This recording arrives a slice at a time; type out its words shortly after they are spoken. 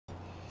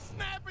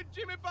Snapping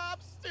Jimmy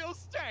Bob's still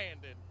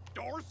standing.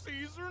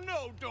 Dorsey's or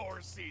no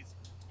Dorsey's.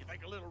 You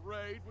think a little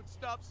raid would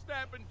stop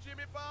snapping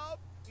Jimmy Bob?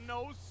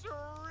 No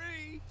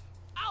siree.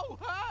 Oh,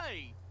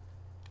 hey!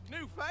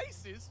 New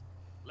faces?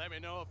 Let me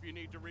know if you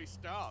need to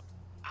restock.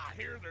 I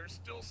hear there's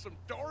still some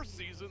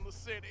Dorseys in the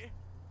city.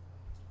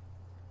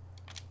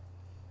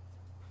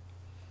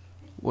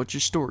 What's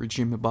your story,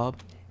 Jimmy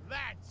Bob?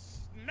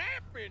 That's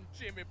snapping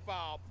Jimmy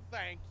Bob,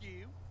 thank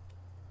you.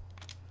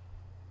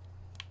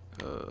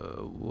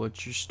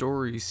 What's your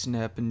story,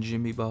 snapping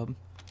Jimmy Bob?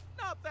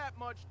 Not that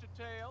much to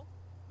tell.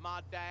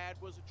 My dad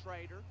was a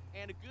trader,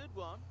 and a good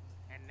one.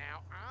 And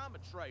now I'm a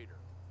trader,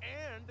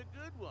 and a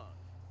good one.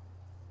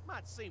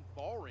 Might seem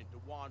boring to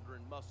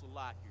wandering muscle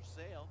like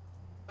yourself,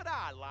 but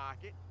I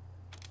like it.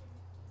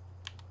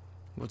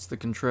 What's the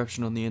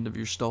contraption on the end of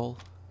your stall?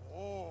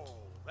 Oh,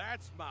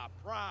 that's my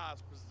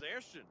prized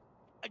possession.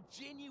 A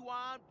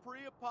genuine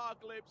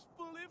pre-apocalypse,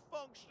 fully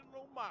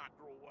functional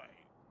microwave.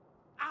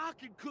 I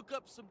can cook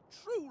up some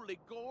truly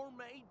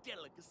gourmet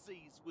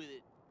delicacies with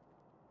it.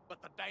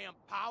 But the damn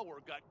power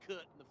got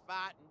cut in the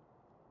fighting.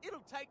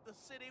 It'll take the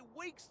city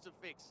weeks to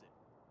fix it.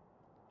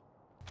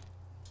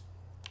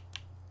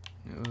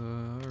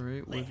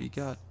 Alright, what have you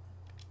got?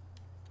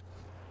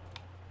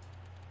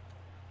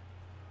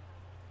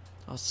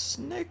 A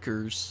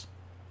Snickers?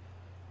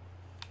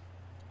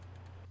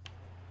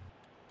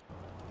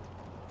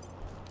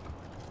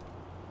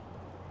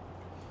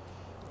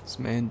 This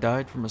man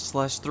died from a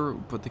slashed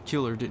throat, but the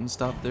killer didn't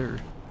stop there.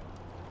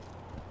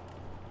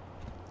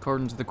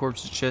 Carved into the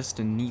corpse's chest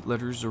in neat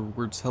letters are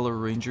words, "Hello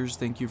Rangers,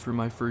 thank you for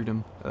my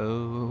freedom."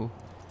 Oh.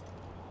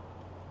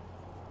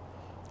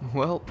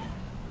 Well.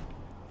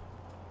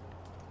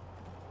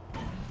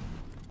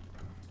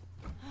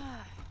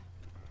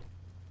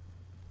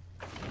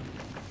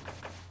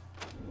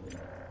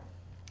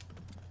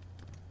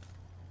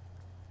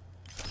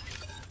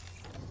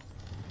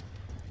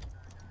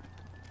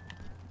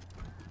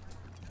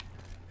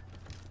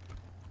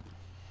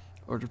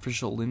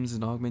 Artificial limbs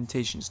and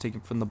augmentations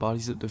taken from the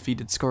bodies of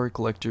defeated scar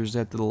collectors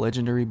after the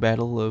legendary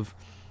Battle of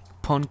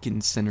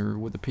Pumpkin Center,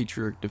 where the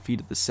Patriarch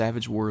defeated the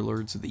savage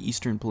warlords of the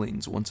Eastern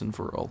Plains once and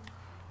for all.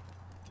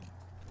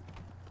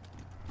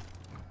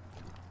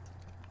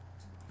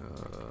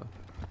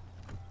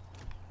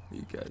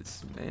 You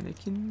guys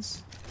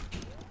mannequins?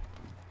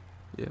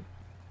 Yep.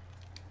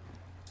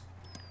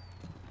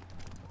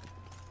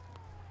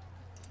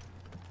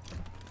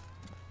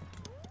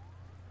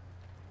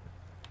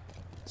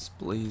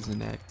 Display is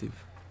inactive.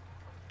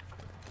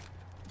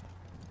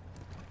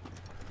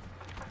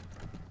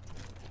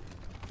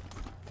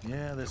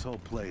 Yeah, this whole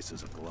place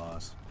is a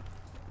gloss.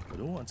 But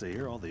who wants to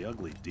hear all the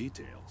ugly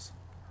details?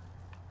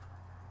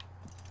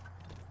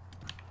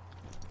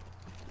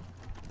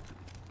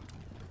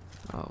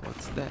 Oh,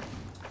 what's that?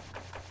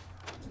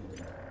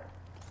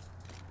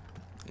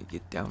 I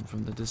get down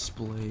from the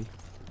display.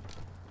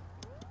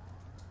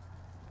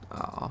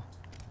 Ah.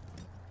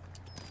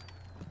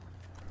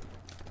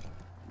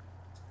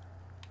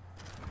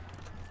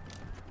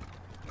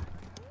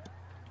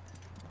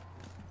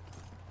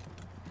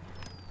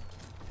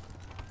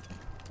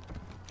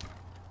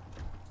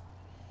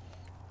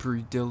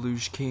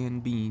 Pre-deluge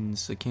canned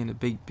beans. A can of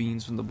baked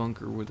beans from the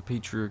bunker where the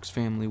Patriarch's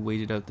family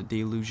waited out the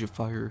deluge of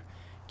fire.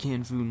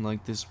 Canned food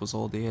like this was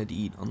all they had to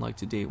eat, unlike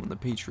today when the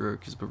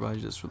Patriarch has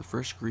provided us with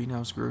fresh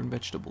greenhouse-grown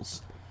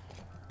vegetables.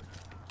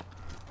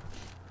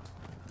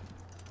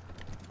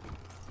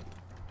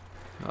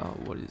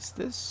 What is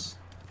this?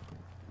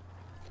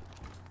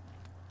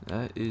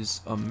 That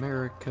is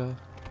America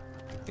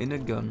in a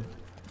gun.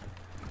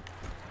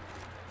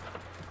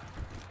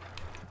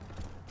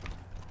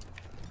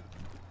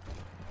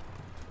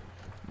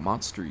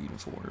 Monster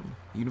uniform.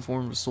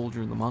 Uniform of a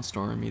soldier in the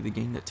Monster Army, the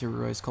gang that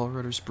terrorized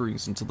Colorado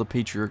Springs until the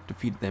Patriarch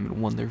defeated them and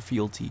won their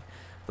fealty.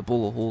 The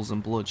bullet holes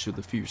and blood show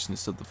the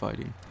fierceness of the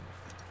fighting.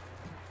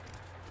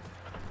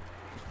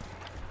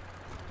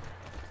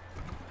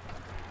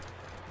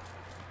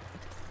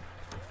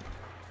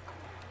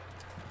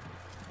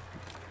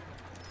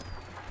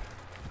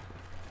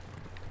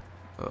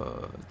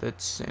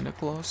 That's Santa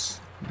Claus?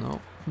 No.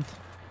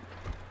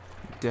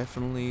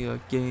 Definitely a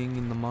gang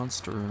in the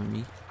Monster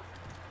Army.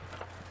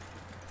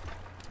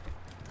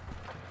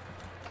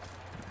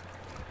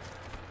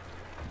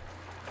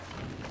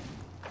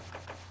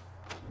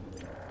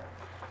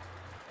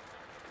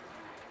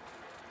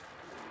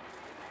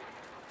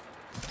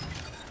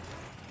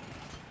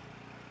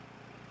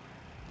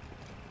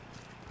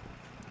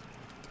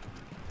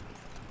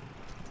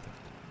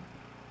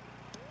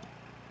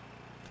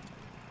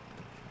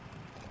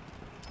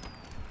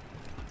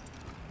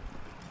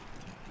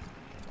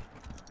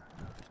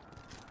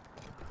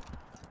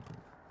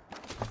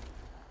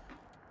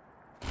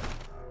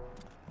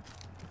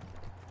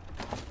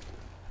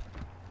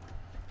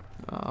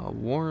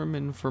 Worm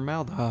and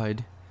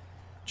formaldehyde.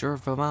 Jar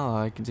of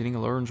formaldehyde containing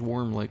a large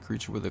worm-like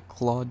creature with a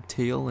clawed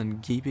tail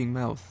and gaping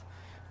mouth.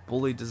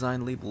 Bully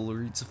design label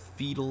reads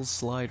Fetal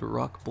Slide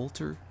Rock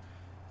Bolter.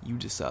 You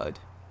decide.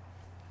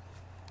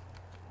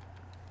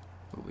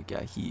 What we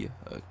got here?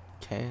 A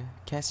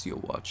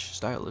Casio watch.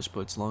 Stylish,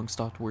 but it's long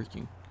stopped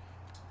working.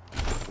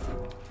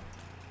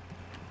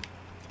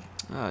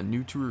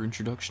 New tour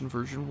introduction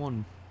version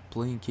 1.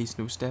 Play in case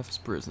no staff is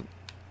present.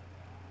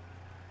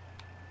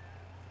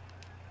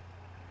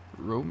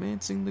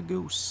 Romancing the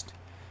Ghost.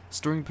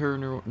 Stirring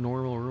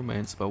paranormal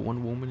romance about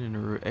one woman and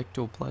her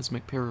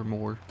ectoplasmic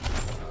paramour.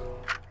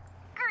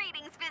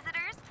 Greetings,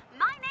 visitors.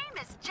 My name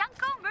is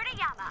Junko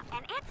Murayama,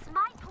 and it's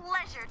my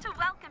pleasure to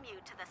welcome you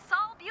to the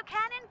Saul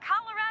Buchanan,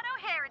 Colorado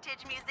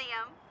Heritage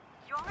Museum.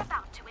 You're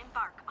about to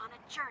embark on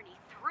a journey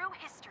through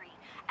history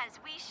as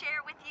we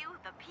share with you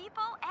the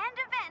people and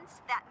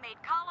events that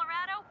made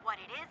Colorado what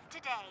it is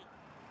today.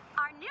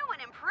 Our new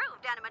and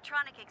improved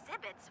animatronic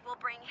exhibits will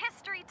bring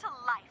history to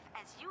life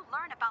as you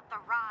learn about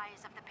the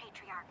rise of the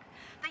Patriarch,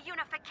 the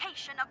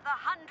unification of the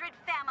 100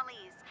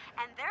 families,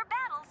 and their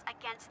battles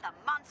against the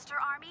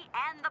Monster Army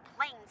and the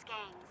Plains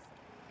Gangs.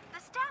 The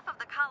staff of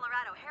the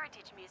Colorado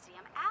Heritage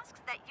Museum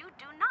asks that you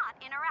do not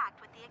interact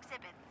with the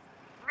exhibits.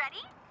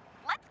 Ready?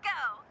 Let's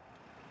go!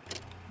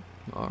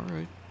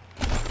 Alright.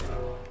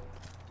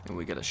 And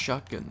we got a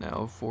shotgun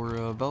now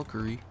for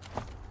Valkyrie.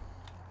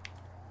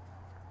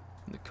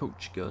 And the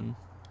coach gun.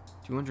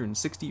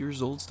 260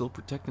 years old, still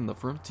protecting the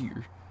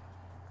frontier.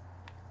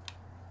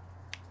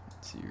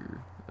 Let's see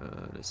here.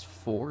 There's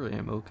 4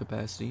 ammo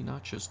capacity,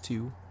 not just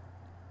 2.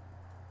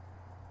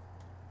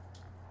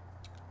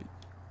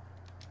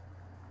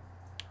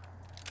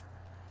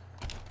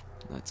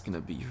 That's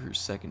gonna be her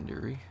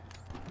secondary.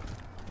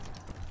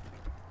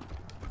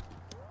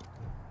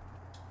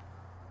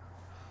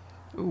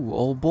 Ooh,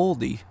 Old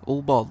Baldy.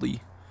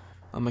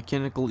 A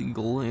mechanical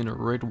eagle in a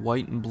red,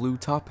 white, and blue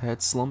top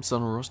hat slumps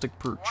on a rustic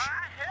perch.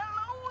 Why,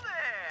 hello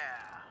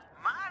there.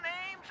 My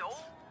name's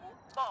Old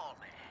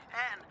Baldy,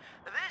 and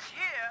this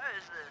here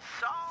is the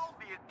Saul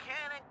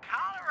Buchanan,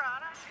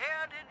 Colorado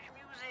Heritage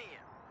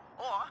Museum,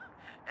 or,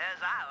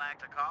 as I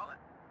like to call it,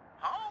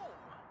 home.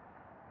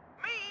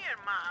 Me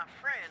and my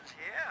friends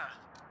here,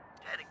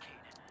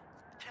 dedicated,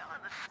 telling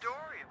the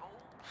story of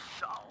old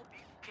Saul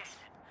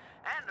Buchanan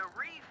and the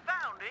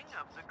refounding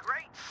of the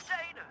great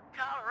state of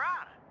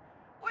Colorado,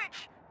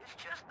 which is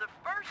just the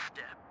first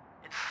step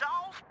in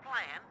Saul's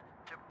plan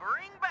to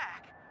bring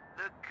back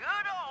the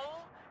good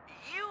old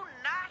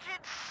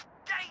United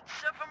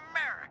States of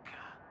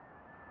America.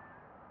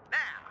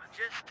 Now,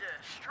 just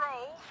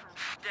stroll from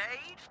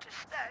stage to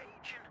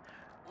stage, and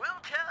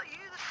we'll tell you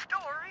the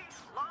story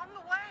along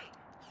the way.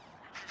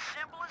 It's as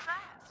simple as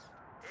that.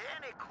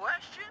 Any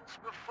questions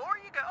before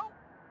you go?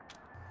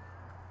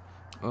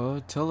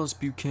 Tell us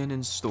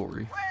Buchanan's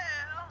story.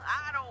 Well,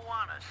 I don't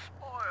want to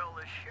spoil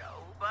the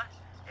show, but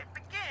it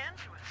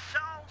begins with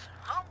Saul's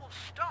humble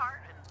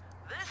start in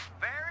this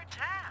very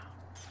town,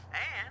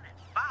 and it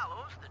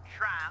follows the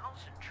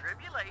trials and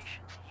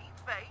tribulations he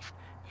faced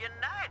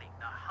uniting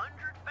the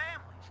 100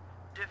 families,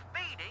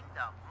 defeating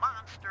the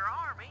Monster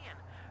Army, and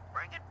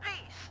bringing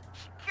peace and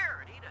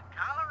security to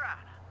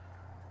Colorado.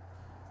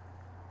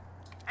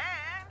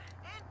 And,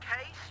 in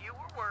case you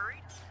were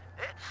worried,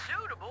 it's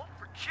suitable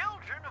for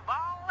children of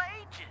all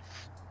ages.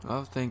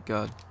 Oh, thank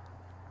God.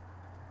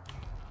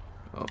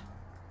 Oh.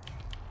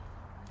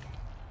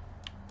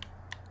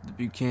 Did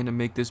Buchanan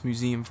make this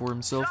museum for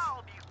himself?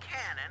 Saul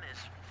Buchanan is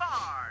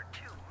far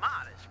too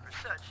modest for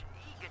such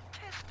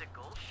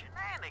egotistical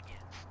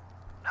shenanigans.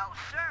 No,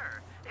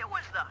 sir. It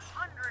was the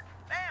 100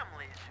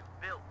 families who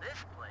built this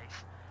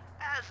place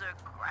as a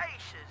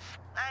gracious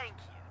thank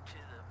you to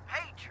the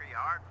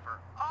Patriarch for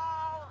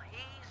all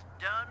he's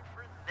done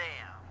for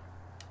them.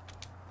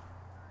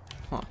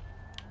 Huh.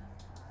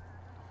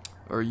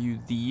 Are you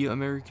the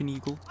American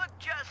Eagle? Look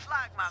just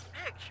like my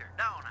picture,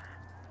 don't I?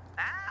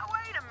 Now,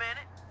 wait a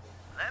minute.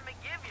 Let me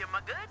give you my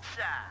good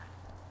side.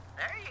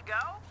 There you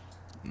go.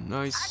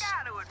 Nice. I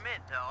gotta admit,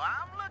 though,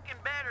 I'm looking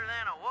better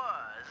than I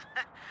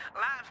was.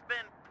 Life's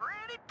been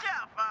pretty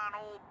tough on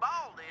old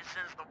Baldy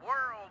since the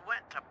world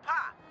went to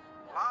pot.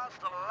 Lost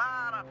a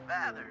lot of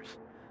feathers.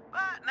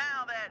 But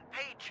now that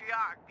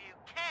Patriarch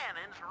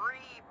Buchanan's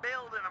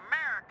rebuilding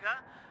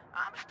America,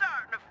 I'm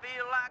starting to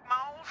feel like my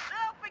old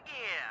self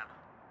again.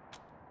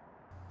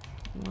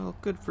 Well,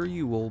 good for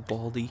you, old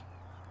Baldy.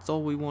 That's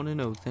all we want to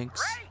know,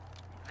 thanks. Great!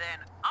 Then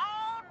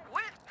on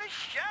with the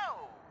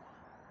show!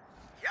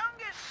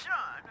 Youngest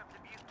son of the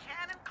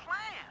Buchanan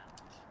clan.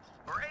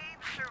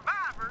 Brave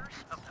survivors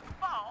of the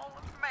fall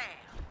of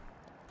man.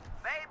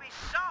 Baby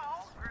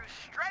Saul grew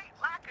straight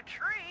like a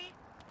tree,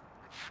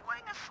 could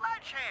swing a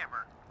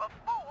sledgehammer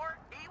before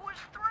he was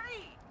 3.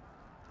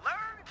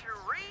 Learned to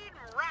read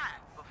and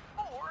write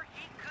before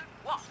he could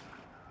walk.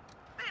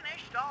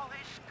 Finished all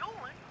his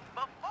schooling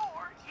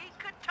before he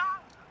could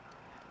talk.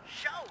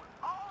 Showed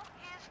all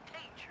his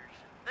teachers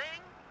a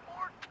thing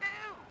or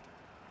two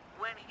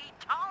when he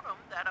taught them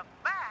that a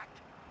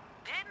fact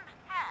didn't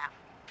have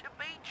to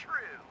be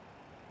true.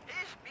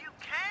 Is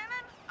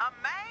Buchanan a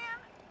man?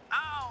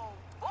 Oh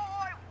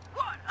boy,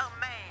 what a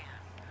man!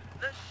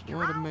 The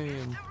What a strongest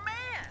man. of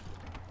men.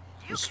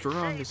 You The can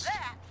strongest. say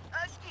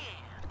that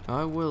again.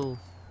 I will.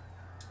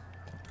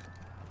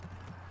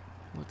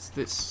 What's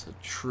this? A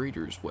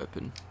trader's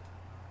weapon.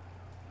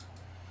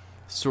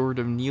 Sword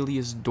of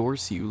Nelius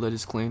Dorsey, who led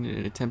his clan in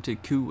an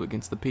attempted coup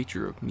against the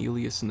Patriarch.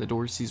 Nelius and the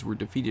Dorseys were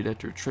defeated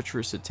after a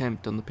treacherous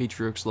attempt on the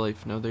Patriarch's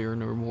life. Now they are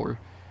no more.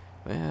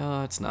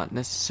 Well, that's not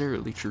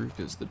necessarily true,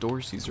 because the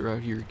Dorseys are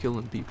out here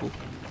killing people.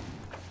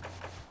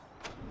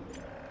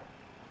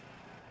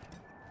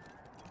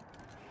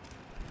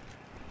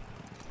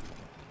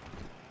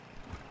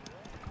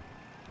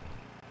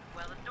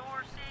 Well, the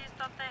Dorseys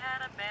thought they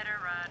had a better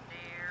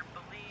idea.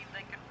 Believed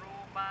they could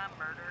rule by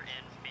murder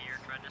and fear.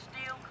 Tried to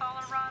steal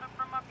Colorado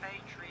from our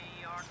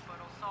patriarch, but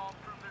old Saul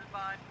proved his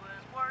bite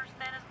was worse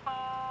than his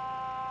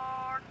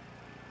bark.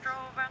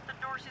 Drove out the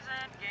Dorseys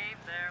and gave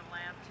their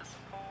land to the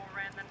poor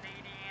and the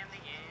needy and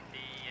the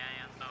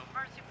Indians. So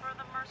mercy for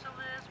the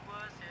merciless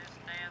was his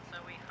stand.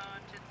 So he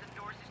hunted the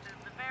Dorseys to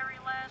the very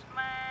last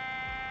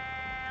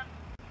man.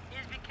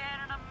 Is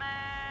Buchanan a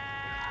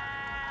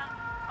man?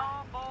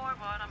 Oh boy,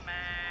 what a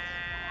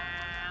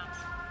man.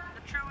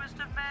 The truest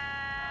of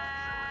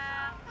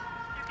men.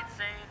 You could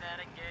say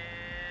that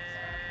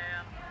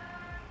again.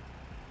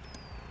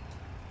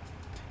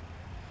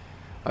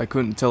 I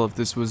couldn't tell if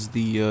this was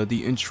the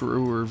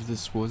intro or if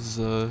this was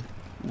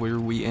where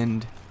we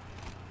end.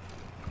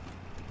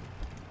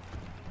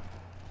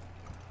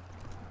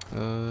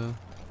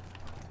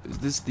 Is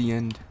this the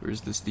end or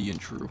is this the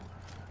intro?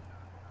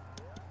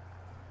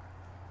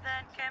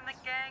 Then came the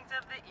gangs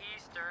of the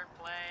eastern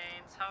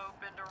plains,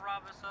 hoping to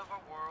rob us of our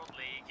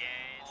worldly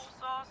gains. Old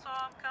Saul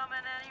saw him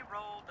coming and he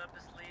rolled up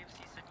his sleeves.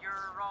 He said,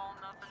 "You're all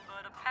nothing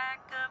but a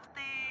pack of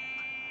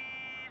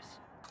thieves."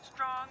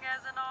 Strong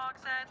as an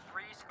ox at 70.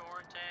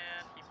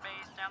 He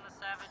faced down the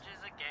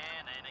savages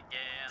again and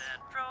again, and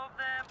drove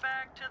them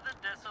back to the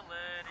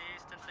desolate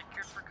east, and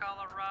secured for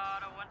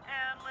Colorado an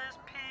endless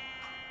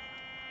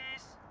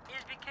peace.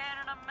 Is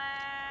Buchanan a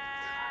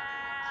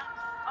man?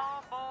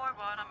 Oh boy,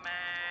 what a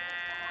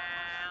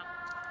man.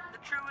 The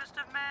truest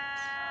of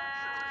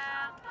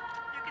men.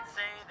 You could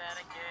say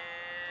that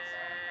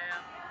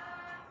again.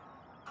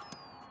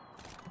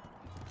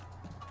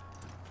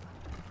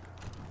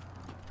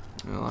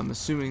 Well, I'm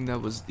assuming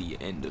that was the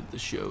end of the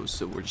show,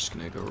 so we're just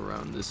gonna go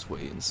around this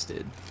way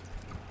instead.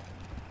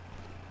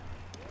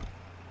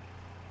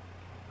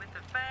 With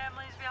the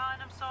families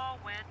behind him, Saul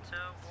went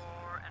to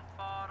war and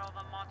fought all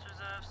the monsters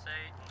of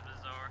Satan's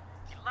bazaar.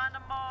 He lined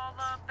them all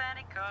up and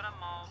he cut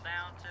them all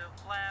down till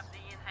Flap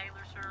the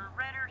Inhaler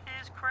surrendered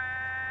his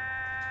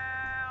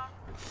crown.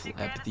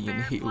 Flap the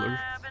Inhaler.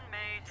 Flap and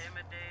made him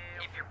a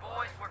deal. If your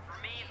boys work for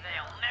me,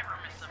 they'll never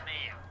miss a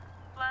meal.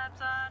 Flap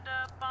signed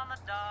up on the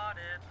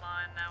dotted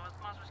line. Now his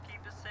monsters keep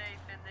us safe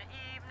in the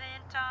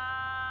evening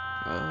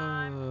time.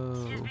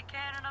 Oh. Is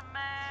Buchanan a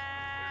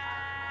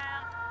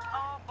man?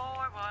 Oh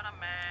boy, what a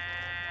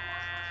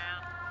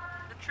man.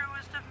 The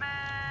truest of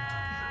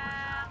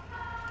men.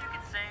 You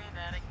could say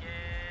that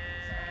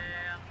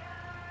again.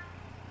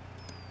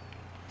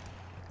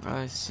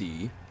 I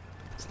see.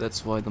 So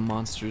that's why the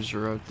monsters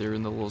are out there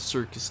in the little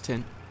circus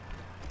tent.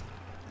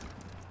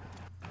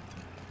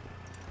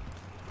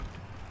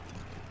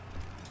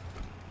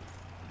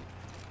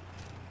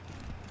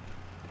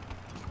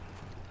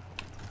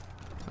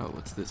 Oh,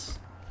 what's this?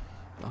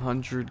 The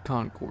 100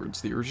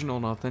 Concords, the original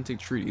and authentic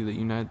treaty that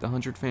united the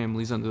 100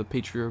 families under the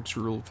Patriarch's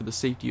rule for the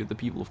safety of the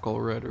people of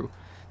Colorado,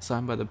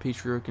 signed by the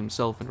Patriarch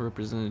himself and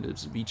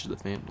representatives of each of the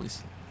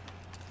families.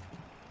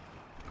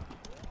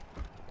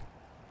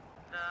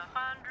 The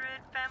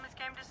 100 families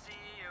came to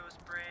CEO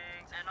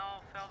Springs, and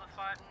all fell to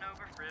fighting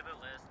over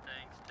frivolous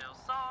things. Still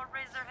Saul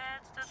raised their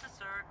heads to the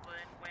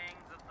circling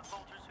wings of the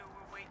vultures who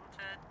were waiting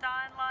to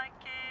dine like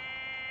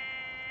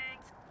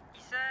kings.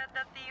 He said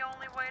that the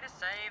only way to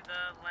save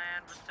the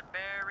land was to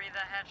bury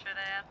the hatchet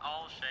and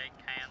all shake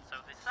hands. So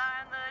they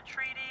signed the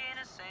treaty in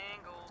a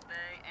single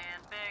day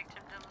and begged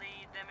him to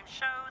lead them and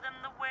show them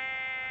the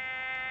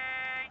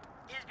way.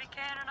 Is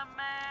Buchanan a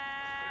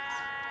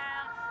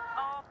man?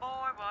 Oh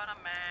boy, what a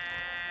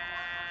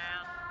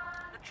man.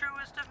 The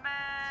truest of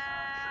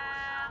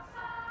men.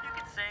 You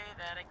could say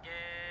that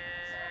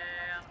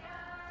again.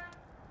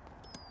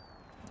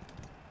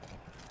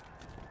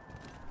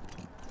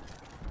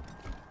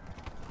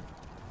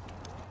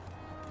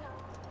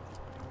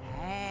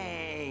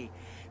 Hey,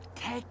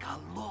 take a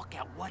look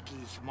at what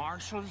these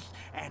marshals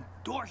and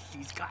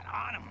Dorsey's got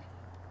on them.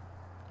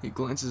 He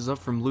glances up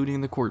from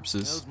looting the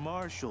corpses. Those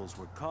marshals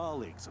were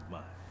colleagues of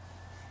mine.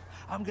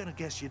 I'm gonna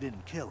guess you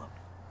didn't kill them,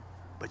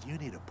 but you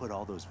need to put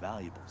all those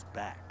valuables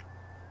back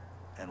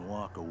and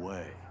walk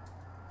away.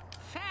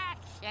 Fat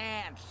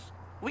chance.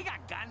 We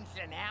got guns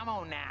and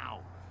ammo now.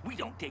 We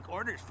don't take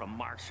orders from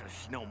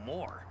marshals no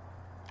more.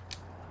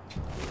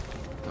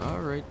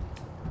 Alright.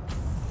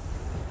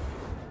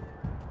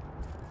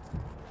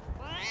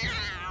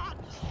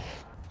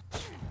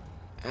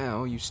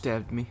 Ow, you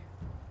stabbed me.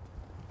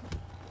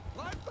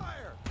 Live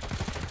fire!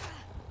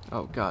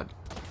 Oh god.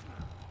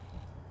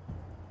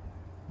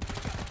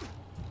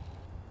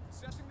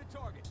 Assessing the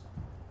target.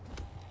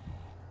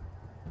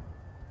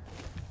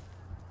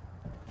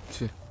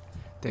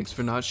 Thanks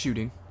for not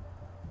shooting.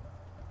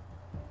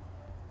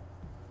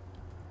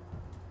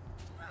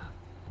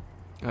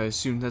 I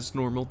assume that's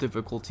normal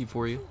difficulty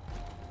for you.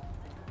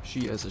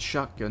 She has a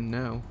shotgun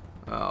now.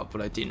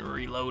 But I didn't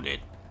reload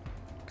it.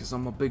 Because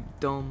I'm a big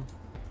dumb.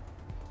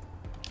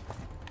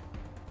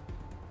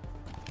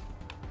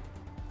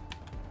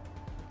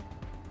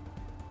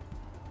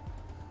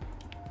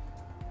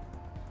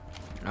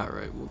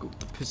 Alright, we'll go with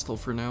the pistol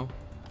for now.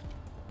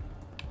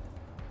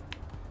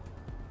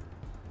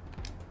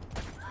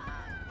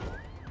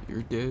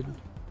 You're dead.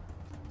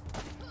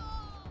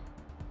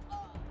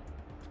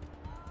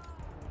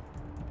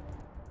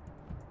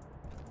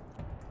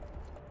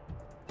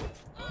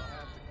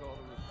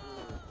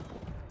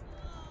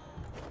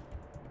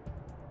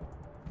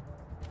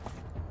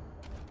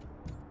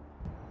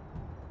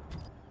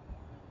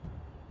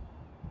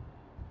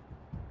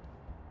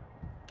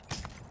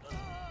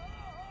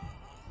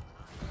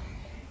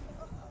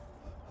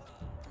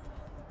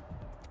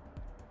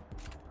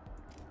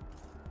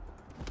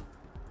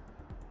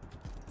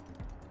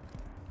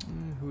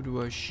 Who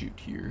do I shoot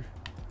here?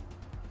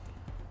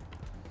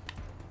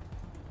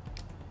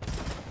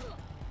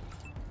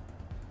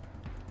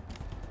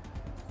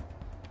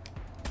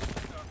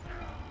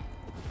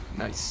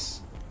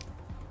 Nice.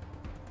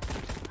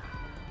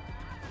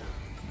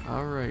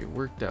 Alright,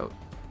 worked out.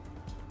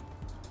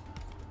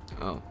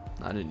 Oh,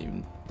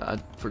 I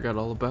forgot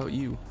all about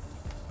you.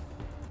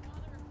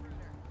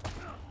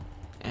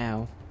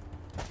 Ow.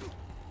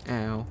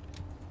 Ow.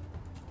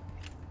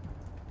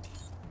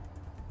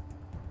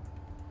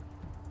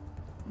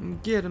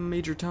 Get him,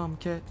 Major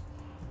Tomcat.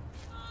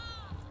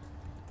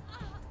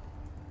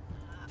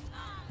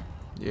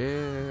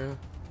 Yeah.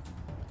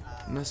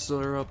 Mess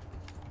her up.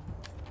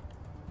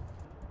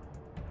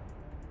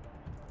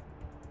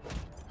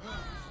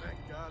 Thank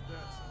God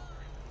that's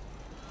over.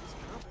 These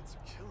comments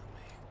are killing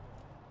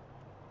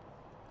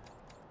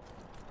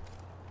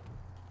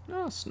me.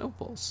 Oh,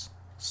 snowballs.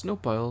 Snow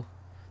pile.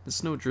 The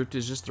snowdrift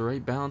is just the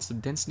right balance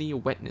of density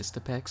and wetness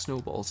to pack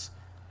snowballs.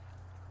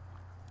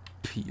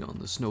 Pee on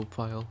the snow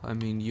pile. I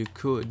mean, you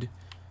could,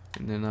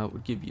 and then that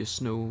would give you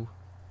snow,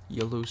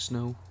 yellow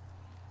snow.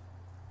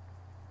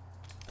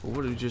 But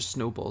what do just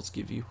snowballs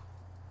give you?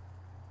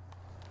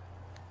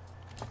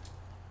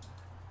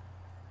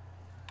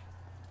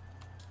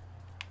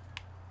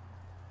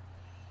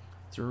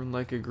 Thrown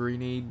like a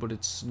grenade, but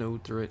it's snow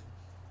threat.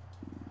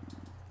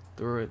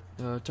 Throw it.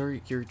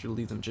 Target character,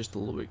 leave them just a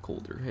little bit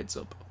colder. Heads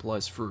up.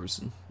 Applies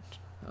frozen.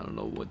 I don't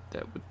know what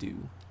that would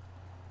do.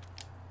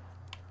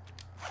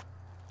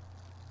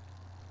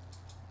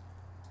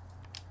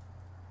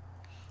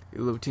 A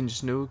low tinge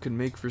snow could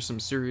make for some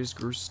serious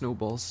gross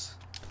snowballs.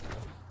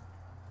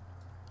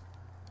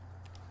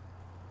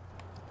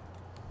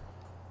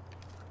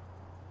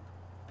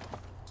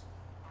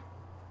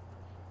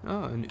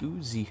 Ah, an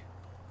Uzi.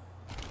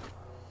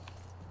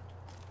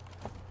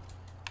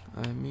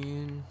 I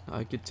mean,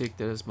 I could take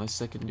that as my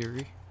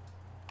secondary.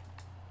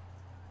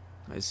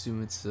 I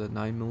assume it's a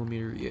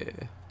 9mm,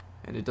 yeah.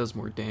 And it does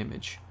more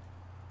damage.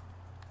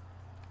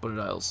 But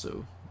I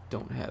also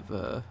don't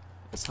have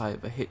as high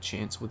of a hit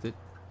chance with it.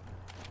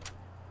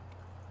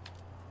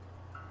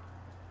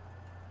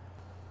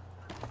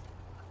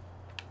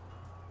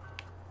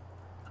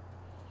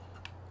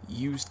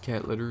 Used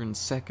cat litter and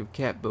sack of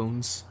cat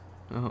bones.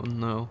 Oh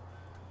no.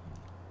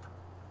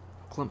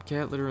 Clump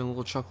cat litter and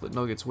little chocolate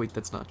nuggets. Wait,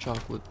 that's not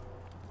chocolate.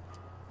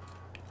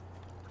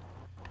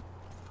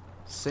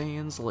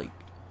 Sans Lake.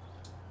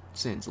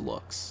 Sans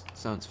Lux.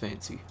 Sounds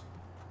fancy.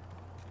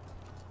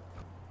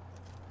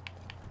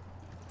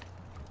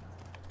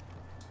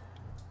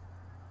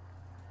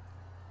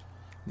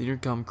 The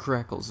intercom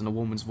crackles and a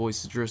woman's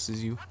voice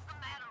addresses you. What's the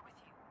matter with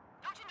you?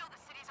 Don't you know the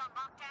city's on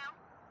lockdown?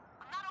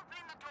 I'm not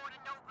opening the door to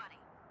nobody.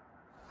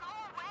 Go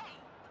away.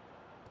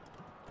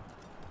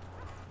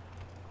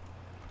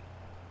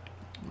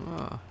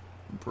 Ah,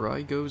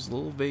 Bry goes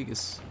Little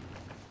Vegas.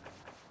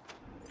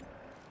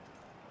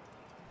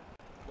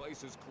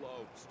 Place is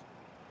closed.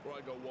 Where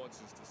I go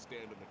once is to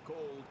stand in the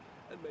cold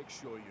and make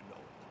sure you know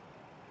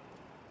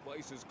it.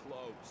 Place is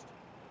closed.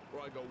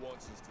 Where I go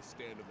once is to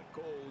stand in the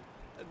cold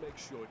and make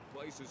sure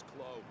place is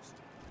closed.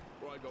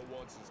 Where I go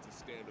once is to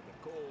stand in the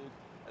cold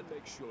and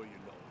make sure you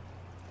know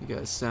it. You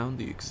guys sound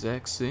the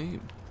exact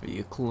same. Are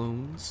you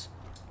clones?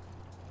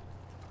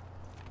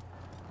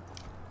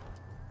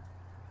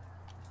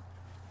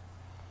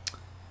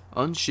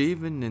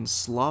 Unshaven and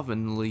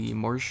slovenly,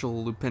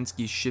 Marshal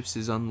Lupensky shifts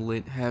his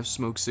unlit,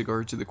 half-smoked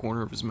cigar to the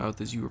corner of his mouth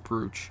as you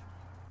approach.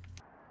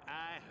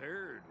 I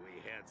heard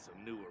we had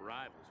some new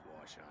arrivals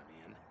wash on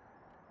in.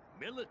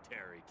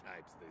 Military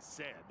types, they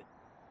said.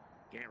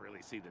 Can't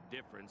really see the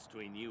difference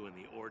between you and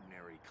the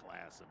ordinary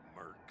class of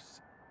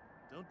mercs.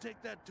 Don't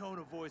take that tone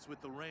of voice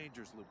with the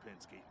Rangers,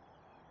 Lupinski.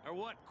 Or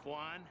what,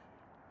 Quan?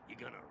 You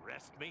gonna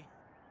arrest me?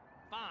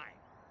 Fine,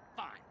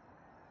 fine.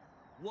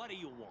 What do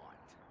you want?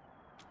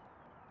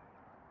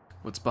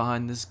 What's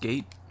behind this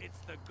gate?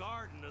 It's the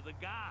Garden of the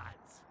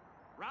Gods.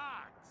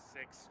 Rocks,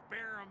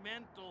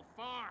 experimental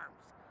farms.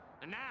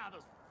 And now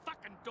those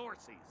fucking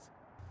Dorseys.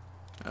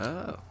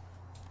 Oh.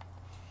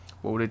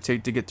 What would it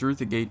take to get through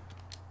the gate?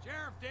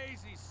 Sheriff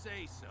Daisies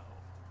say so.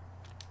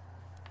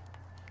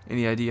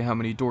 Any idea how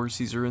many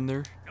Dorseys are in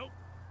there? Nope.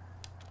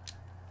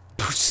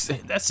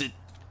 That's it.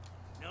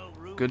 No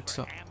room Good for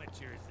stuff.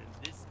 amateurs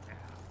in this town.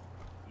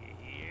 You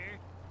hear?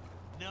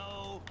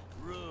 No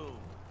room.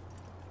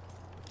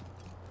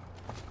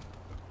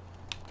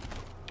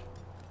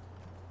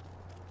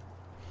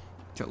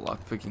 Got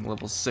lockpicking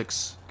level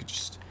 6. Could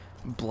just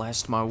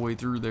blast my way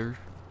through there.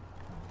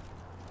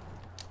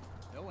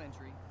 No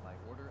entry by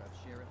order of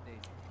Sheriff Daisy.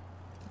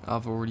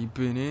 I've already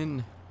been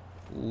in.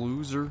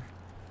 Loser.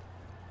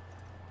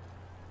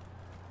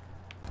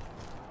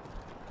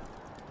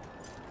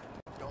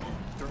 Oh,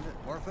 darn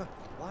it, Martha.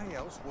 Why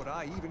else would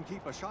I even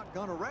keep a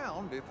shotgun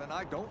around if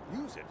I don't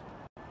use it?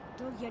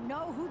 Do you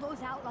know who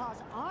those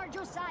outlaws are,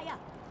 Josiah?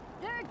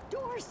 They're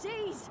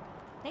Dorseys!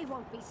 They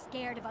won't be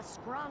scared of a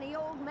scrawny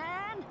old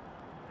man.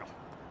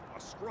 A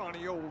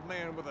scrawny old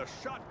man with a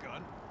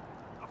shotgun?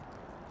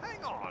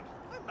 Hang on,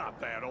 I'm not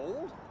that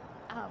old.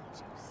 Oh,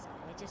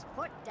 Josiah, just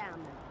put down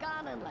the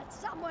gun and let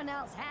someone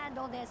else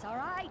handle this, all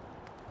right?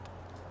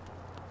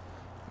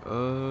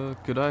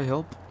 Could I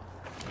help?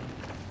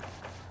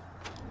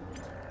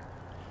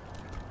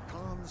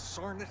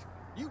 Consarn it.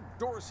 You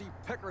Dorsey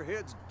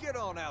peckerheads, get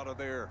on out of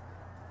there.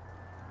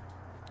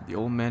 The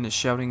old man is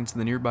shouting into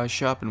the nearby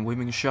shop and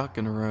waving a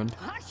shotgun around.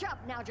 Hush up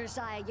now,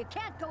 Josiah. You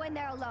can't go in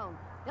there alone.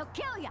 They'll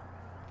kill you.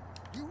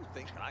 You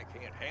think I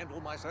can't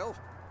handle myself?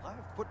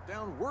 I've put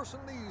down worse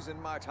than these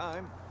in my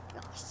time. Oh,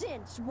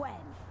 since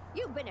when?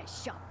 You've been a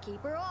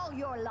shopkeeper all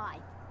your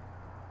life.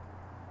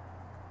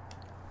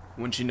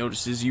 When she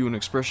notices you, an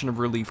expression of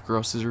relief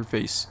crosses her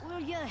face.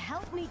 Will you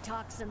help me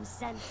talk some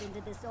sense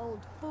into this old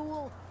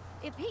fool?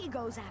 If he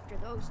goes after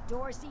those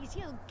Dorseys,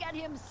 he'll get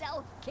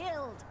himself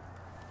killed.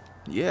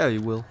 Yeah, he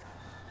will.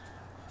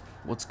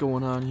 What's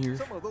going on here?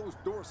 Some of those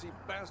Dorsey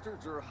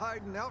bastards are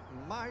hiding out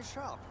in my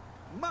shop.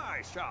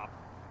 My shop!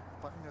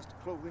 Finest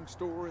clothing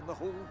store in the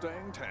whole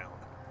dang town.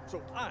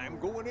 So I'm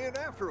going in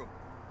after them.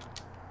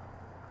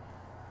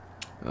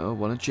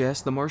 Why don't you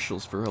ask the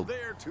marshals for help?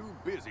 They're too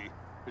busy.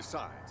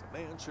 Besides, a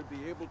man should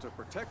be able to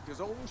protect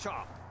his own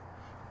shop.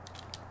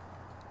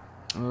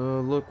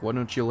 Look, why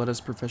don't you let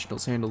us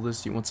professionals handle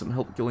this? You want some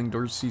help killing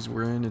Dorseys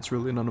we're in? It's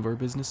really none of our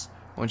business.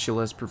 Why don't you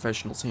let us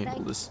professionals handle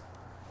Thank this?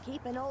 you.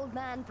 Keep an old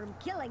man from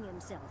killing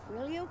himself,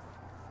 will you?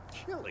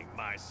 Killing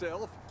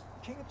myself?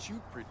 Can't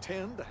you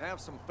pretend to have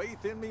some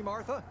faith in me,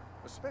 Martha?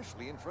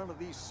 Especially in front of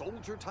these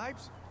soldier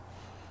types?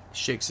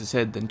 Shakes his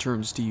head, then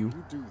turns to you.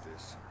 You do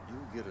this,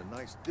 you'll get a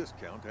nice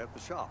discount at the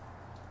shop.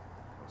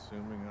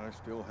 Assuming I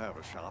still have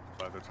a shop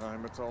by the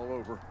time it's all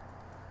over.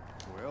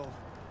 Well,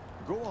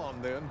 go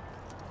on then.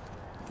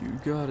 You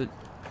got it.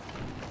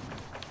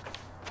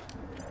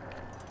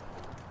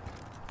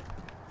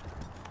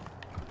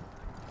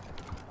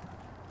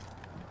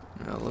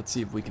 Now, let's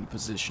see if we can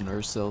position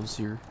ourselves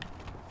here.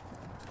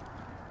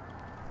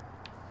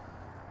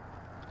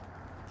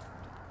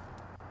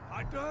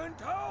 I done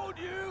told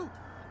you!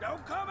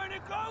 Don't come any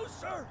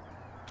closer!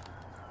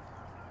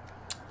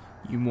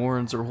 You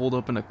morons are holed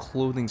up in a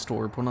clothing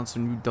store, put on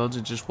some new duds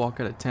and just walk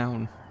out of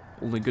town.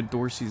 Only good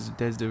Dorsey's a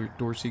dead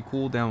Dorsey.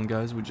 Cool down,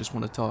 guys. We just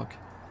want to talk.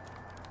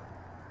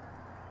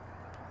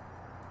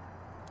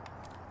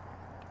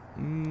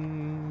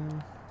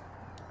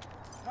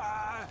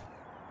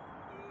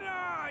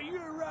 Nah,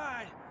 you're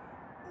right.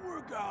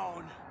 We're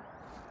gone.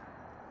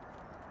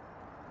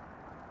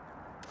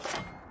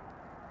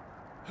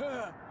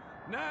 Huh,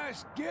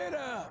 nice get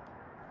up.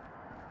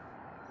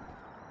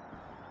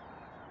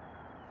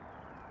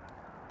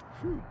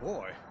 Phew,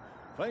 boy.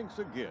 Thanks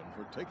again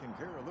for taking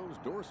care of those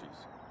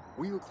Dorseys.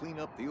 We'll clean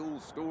up the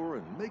old store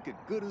and make it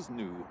good as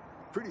new.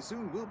 Pretty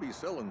soon we'll be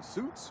selling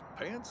suits,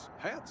 pants,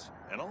 hats,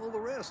 and all the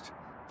rest.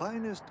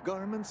 Finest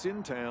garments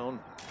in town.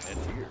 And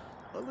here,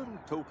 a little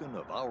token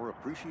of our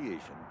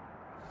appreciation.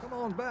 Come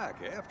on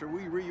back after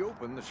we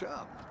reopen the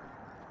shop.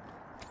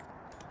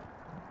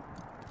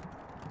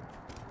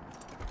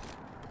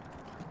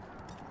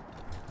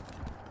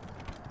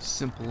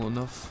 Simple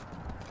enough.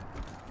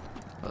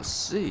 A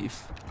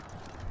safe?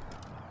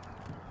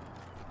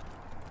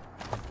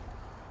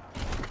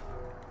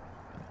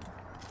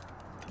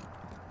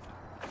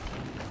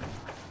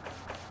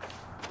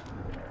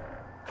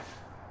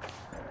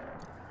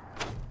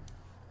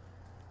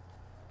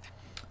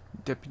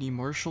 Deputy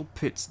Marshal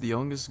Pitts, the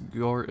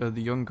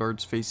young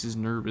guard's face is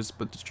nervous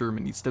but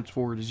determined. He steps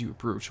forward as you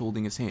approach,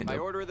 holding his hand By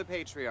up. order of the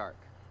Patriarch,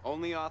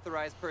 only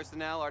authorized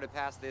personnel are to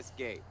pass this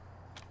gate.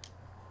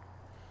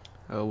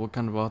 What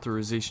kind of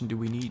authorization do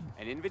we need?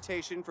 An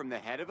invitation from the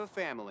head of a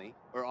family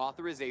or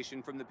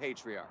authorization from the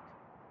Patriarch.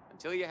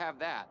 Until you have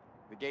that,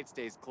 the gate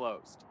stays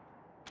closed.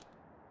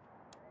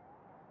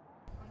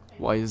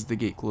 Why is the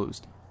gate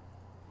closed?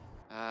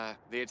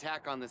 The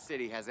attack on the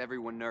city has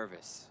everyone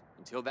nervous.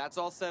 Until that's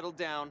all settled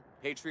down,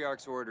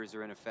 Patriarch's orders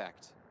are in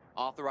effect.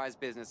 Authorized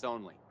business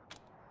only.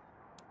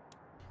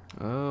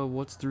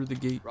 What's through the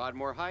gate?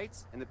 Broadmoor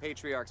Heights and the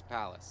Patriarch's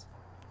Palace.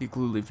 He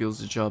clearly feels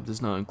the job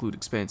does not include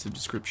expansive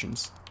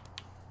descriptions.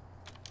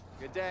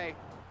 Good day.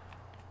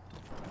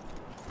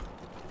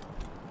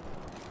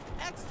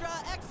 Extra,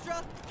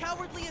 extra!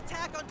 Cowardly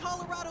attack on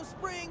Colorado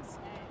Springs!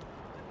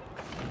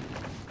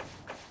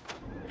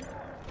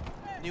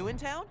 New in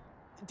town?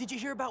 Did you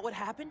hear about what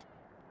happened?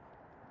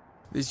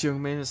 This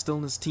young man is still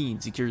in his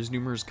teens. He carries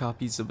numerous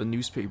copies of a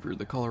newspaper,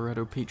 the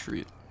Colorado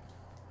Patriot.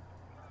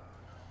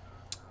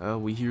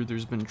 We hear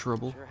there's been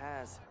trouble. Sure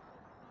has.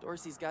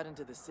 Dorsey's got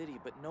into the city,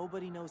 but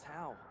nobody knows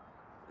how.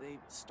 They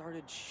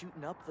started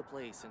shooting up the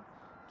place and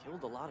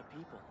killed a lot of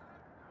people.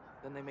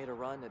 Then they made a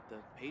run at the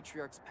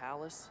Patriarch's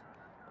palace.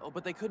 Oh,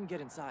 but they couldn't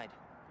get inside.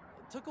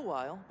 It took a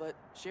while, but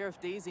Sheriff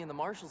Daisy and the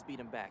marshals beat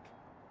him back.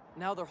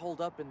 Now they're holed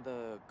up in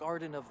the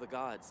Garden of the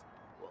Gods.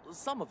 Well,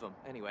 some of them,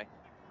 anyway.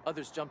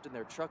 Others jumped in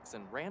their trucks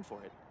and ran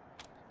for it.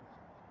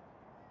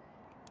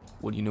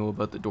 What do you know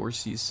about the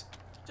Dorseys?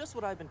 Just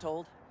what I've been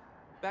told.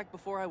 Back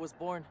before I was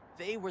born,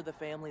 they were the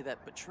family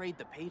that betrayed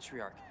the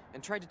Patriarch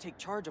and tried to take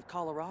charge of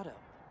Colorado.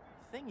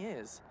 The thing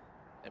is,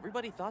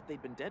 everybody thought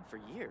they'd been dead for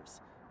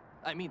years.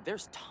 I mean,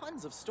 there's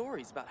tons of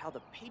stories about how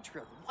the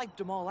Patriarch wiped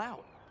them all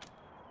out.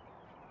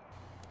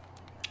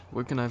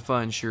 Where can I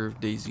find Sheriff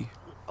Daisy?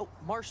 Oh,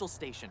 Marshal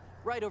Station,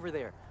 right over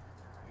there.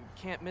 You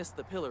can't miss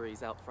the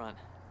pillories out front.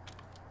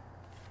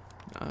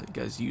 You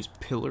guys use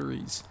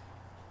pillories.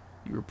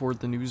 You report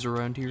the news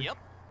around here? Yep.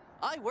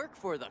 I work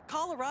for the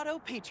Colorado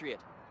Patriot.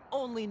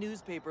 Only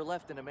newspaper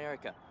left in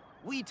America.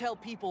 We tell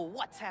people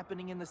what's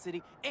happening in the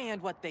city and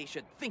what they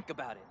should think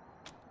about it.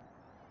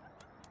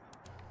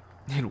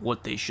 And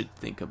what they should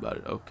think about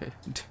it, okay.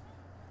 Be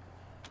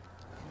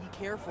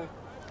careful.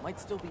 Might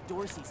still be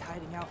Dorsey's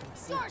hiding out in the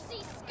city.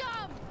 Dorsey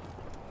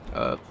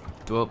scum!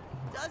 Well.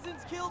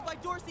 Dozens killed by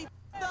Dorsey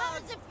thugs! How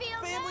does it feel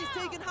Families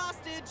now? taken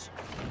hostage!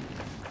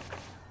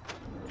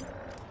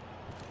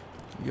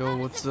 Yo,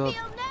 what's up?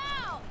 Feel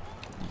now?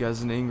 You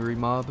guys an angry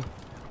mob?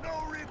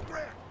 No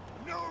regret!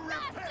 No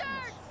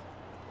repentance!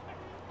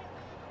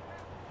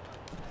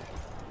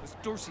 This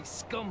Dorsey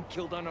scum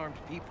killed unarmed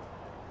people.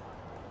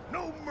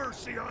 No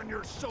mercy on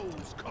your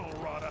souls,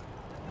 Colorado!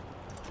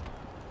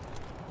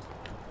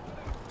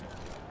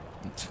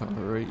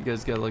 Alright, you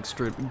guys got like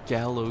straight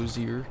gallows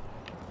here.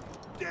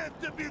 Death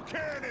to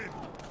Buchanan!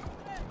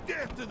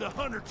 Death to the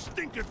Hunter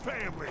stinking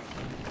family!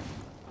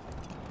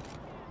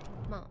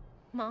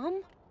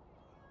 Mom?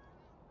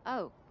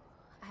 Oh,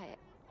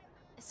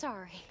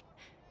 sorry.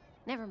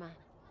 Never mind.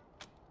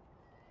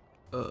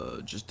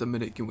 Just a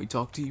minute, can we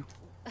talk to you?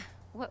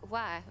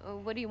 Why?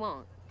 What do you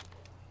want?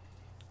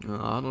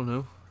 I don't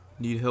know.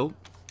 Need help?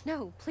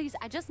 No, please,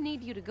 I just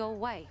need you to go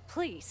away.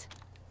 Please.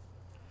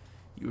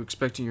 You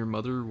expecting your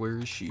mother? Where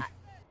is she?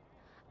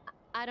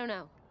 I don't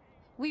know.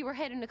 We were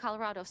heading to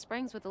Colorado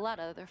Springs with a lot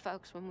of other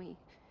folks when we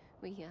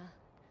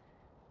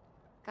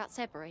got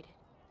separated.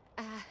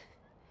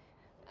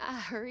 I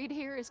hurried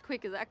here as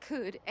quick as I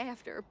could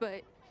after,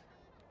 but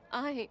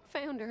I ain't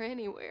found her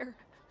anywhere.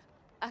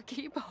 I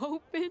keep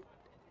hoping.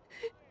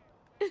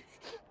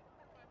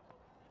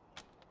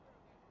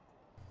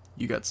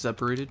 You got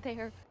separated?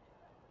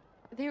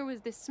 There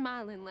was this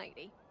smiling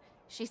lady.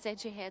 She said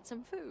she had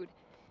some food,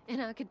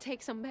 and I could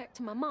take some back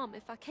to my mom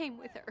if I came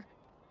with her.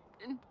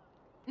 And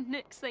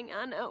next thing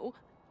I know,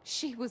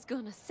 she was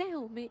gonna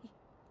sell me.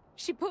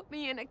 She put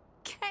me in a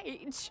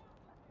cage.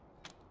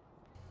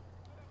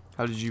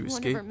 How did you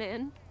escape? One of her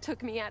men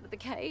took me out of the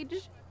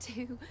cage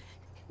to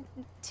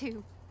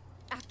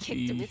I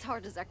kicked them as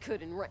hard as I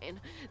could and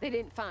ran. They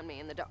didn't find me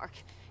in the dark.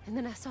 And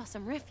then I saw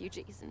some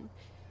refugees and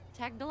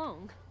tagged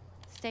along.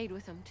 Stayed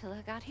with them till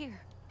I got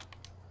here.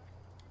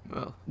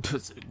 Well,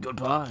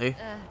 goodbye.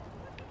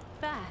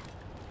 Bye.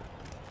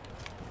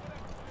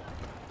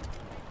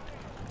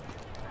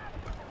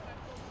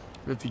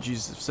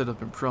 Refugees have set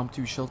up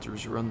impromptu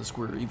shelters around the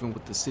square. Even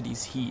with the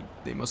city's heat,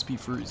 they must be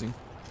freezing.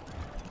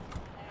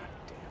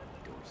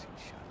 Goddamn Dorsey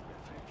shot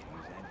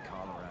refugees and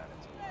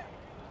Coloradans alike.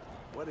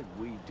 What did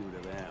we do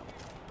to them?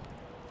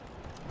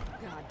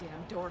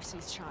 Goddamn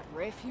Dorsey's shot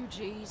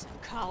refugees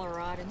and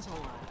Coloradans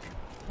alike.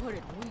 What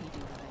did we do to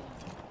them?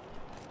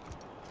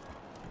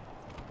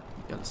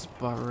 Got a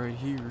spot right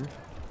here.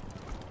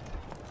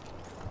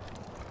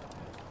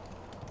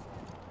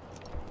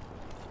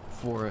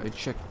 Before I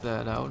check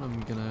that out,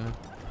 I'm gonna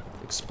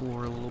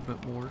explore a little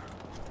bit more.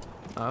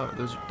 Oh,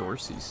 those are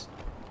Dorseys.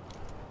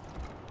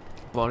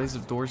 Bodies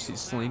of Dorseys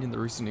slain in the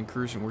recent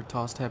incursion were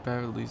tossed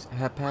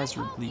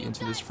haphazardly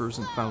into this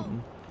frozen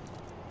fountain.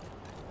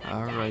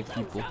 Alright,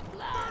 people.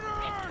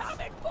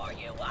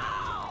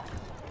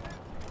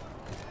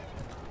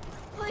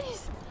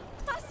 Please,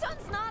 my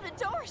son's not a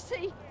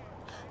Dorsey.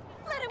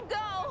 Let him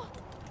go.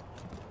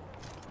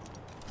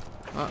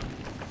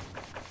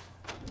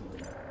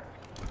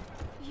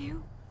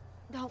 You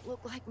don't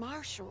look like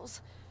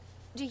marshals.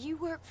 Do you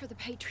work for the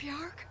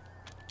Patriarch?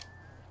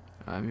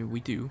 I mean, we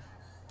do.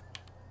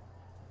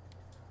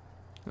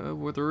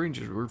 We're the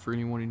Rangers. We're for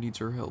anyone who needs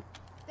our help.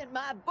 Then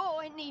my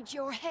boy needs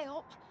your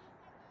help.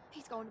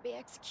 He's going to be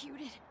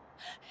executed.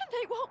 And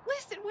they won't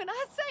listen when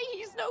I say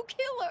he's no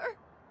killer.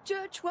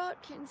 Judge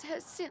Watkins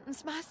has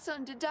sentenced my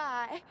son to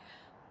die.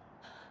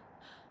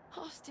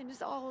 Austin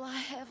is all I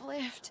have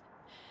left.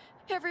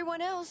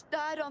 Everyone else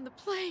died on the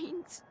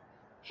plains.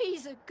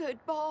 He's a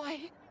good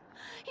boy.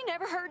 He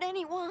never hurt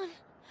anyone.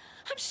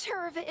 I'm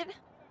sure of it.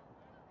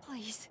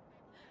 Please,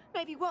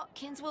 maybe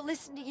Watkins will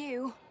listen to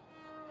you.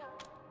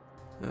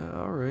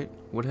 Alright.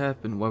 What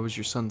happened? Why was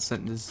your son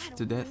sentenced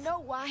to death? I don't know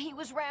why he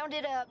was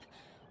rounded up.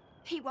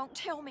 He won't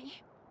tell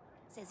me.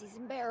 Says he's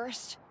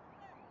embarrassed.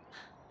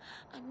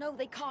 I know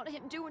they caught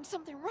him doing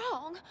something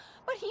wrong,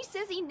 but he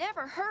says he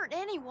never hurt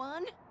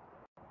anyone.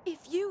 If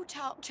you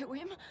talk to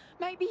him,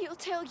 maybe he'll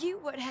tell you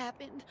what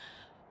happened.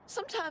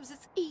 Sometimes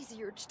it's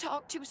easier to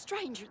talk to a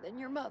stranger than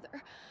your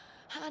mother.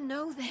 I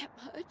know that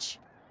much.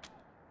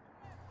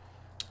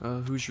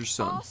 Who's your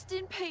son?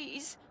 Austin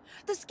Pease,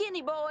 the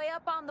skinny boy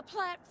up on the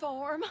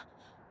platform.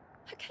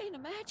 I can't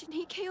imagine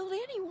he killed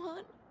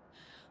anyone.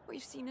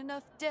 We've seen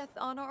enough death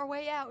on our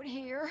way out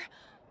here.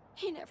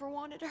 He never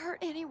wanted to hurt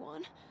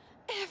anyone,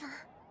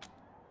 ever.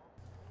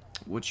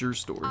 What's your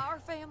story? Our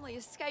family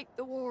escaped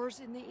the wars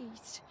in the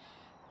East.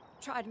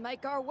 Tried to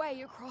make our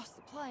way across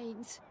the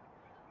plains.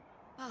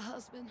 My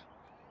husband,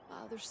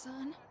 my other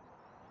son,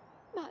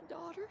 my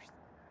daughters,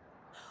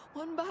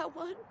 one by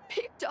one,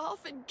 picked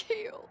off and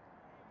killed.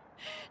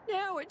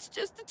 Now it's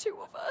just the two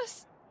of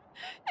us,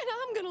 and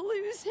I'm gonna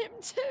lose him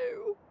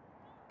too.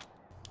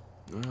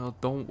 Well,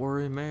 don't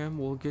worry, ma'am.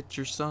 We'll get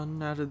your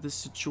son out of this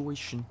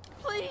situation.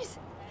 Please,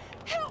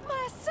 help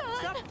my son!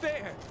 It's not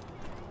fair!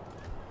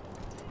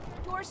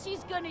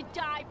 Dorsey's gonna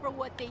die for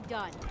what they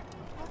done.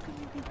 How can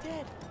you be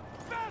dead?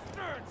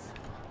 Bastards!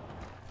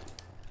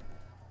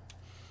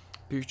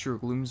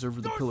 Patriarch looms over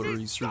the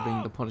pillory,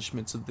 surveying the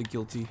punishments of the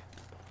guilty.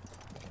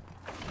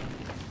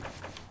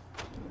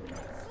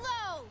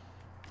 Slow!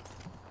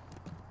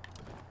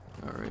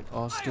 Alright,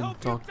 Austin,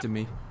 talk to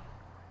me.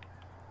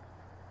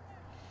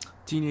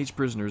 Teenage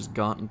prisoner is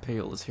gaunt and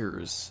pale. His hair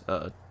is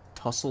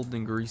tousled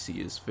and greasy,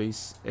 his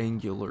face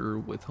angular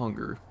with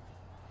hunger.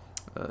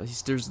 He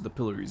stares at the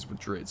pillories with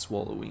dread,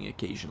 swallowing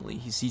occasionally.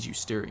 He sees you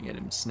staring at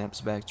him, snaps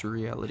back to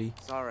reality.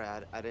 Sorry,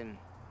 I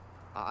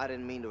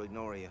didn't mean to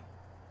ignore you.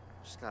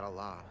 Just got a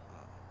lot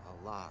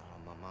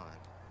on my mind.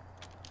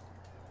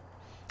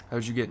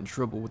 How'd you get in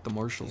trouble with the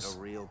marshals? Made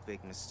a real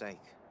big mistake.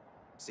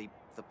 See,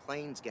 the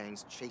Plains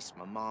gangs chased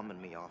my mom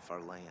and me off our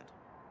land.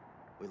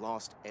 We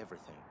lost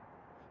everything.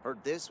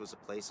 Heard this was a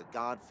place of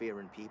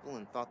God-fearing people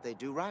and thought they'd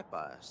do right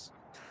by us.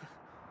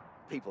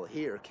 People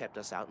here kept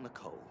us out in the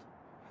cold,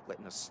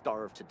 letting us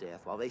starve to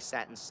death while they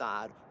sat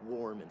inside,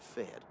 warm and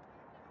fed.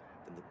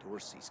 Then the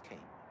Dorseys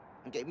came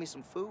and gave me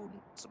some food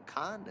and some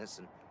kindness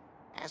and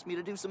asked me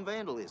to do some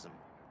vandalism.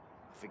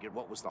 I figured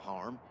what was the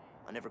harm?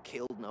 I never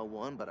killed no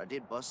one, but I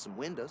did bust some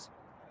windows.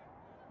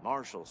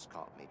 Marshals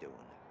caught me doing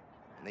it,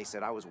 and they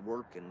said I was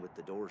working with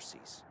the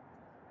Dorseys.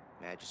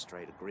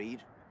 Magistrate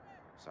agreed,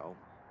 so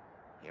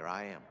here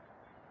I am.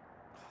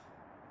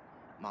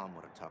 Mom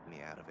would have talked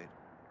me out of it.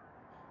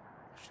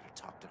 I should have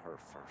talked to her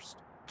first.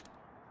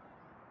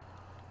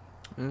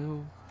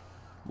 Well,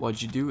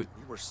 why'd you do it?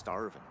 We were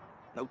starving.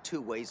 No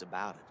two ways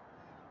about it.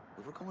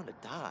 We were going to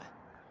die.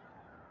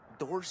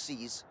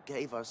 Dorseys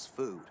gave us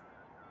food.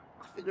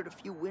 I figured a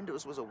few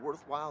windows was a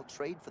worthwhile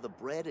trade for the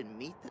bread and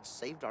meat that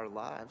saved our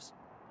lives.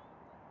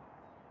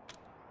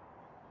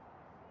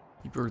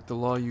 You broke the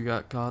law, you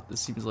got caught.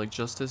 This seems like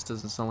justice.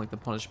 Doesn't sound like the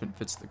punishment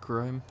fits the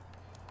crime.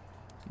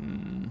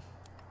 I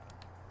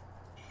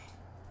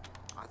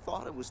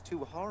thought it was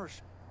too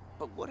harsh,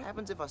 but what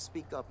happens if I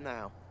speak up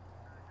now?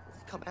 Will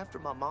they come after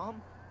my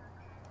mom?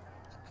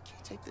 I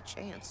can't take the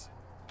chance.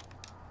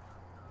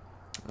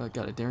 I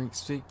got a daring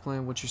escape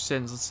plan. What's your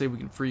sentence? Let's say we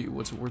can free you.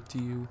 What's it worth to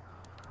you?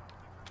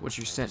 What's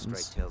your sentence?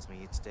 Magistrate tells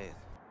me it's death.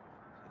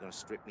 They're gonna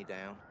strip me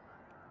down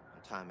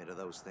and tie me to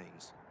those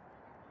things.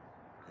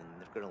 And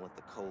they're gonna let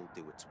the cold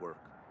do its work.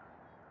 I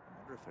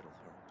wonder if it'll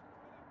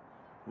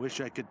hurt. Wish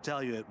I could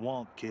tell you it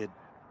won't, kid.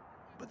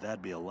 But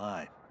that'd be a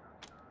lie.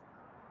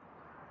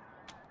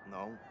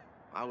 No,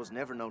 I was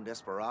never no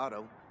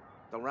desperado.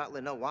 Don't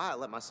rightly know why I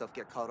let myself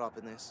get caught up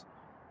in this.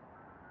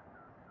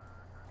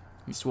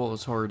 He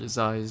swallows hard, his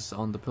eyes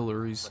on the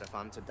pillories. But if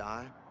I'm to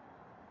die,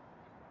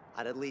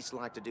 I'd at least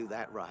like to do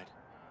that right.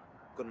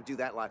 Gonna do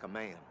that like a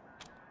man.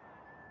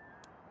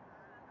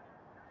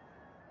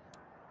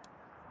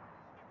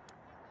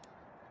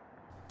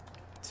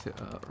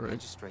 Right.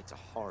 Magistrate's a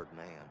hard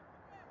man.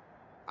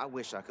 I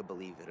wish I could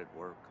believe it'd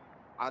work.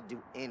 I'd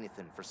do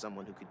anything for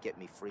someone who could get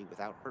me free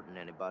without hurting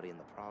anybody in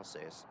the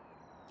process.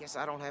 Guess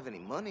I don't have any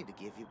money to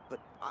give you,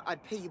 but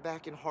I'd pay you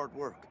back in hard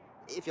work,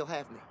 if you'll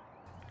have me.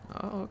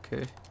 Oh,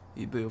 okay.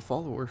 You'd be a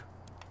follower.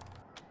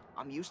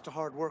 I'm used to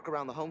hard work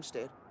around the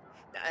homestead,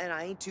 and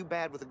I ain't too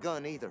bad with a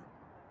gun either.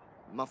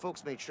 My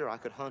folks made sure I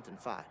could hunt and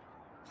fight.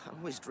 I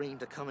always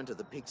dreamed of coming to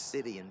the big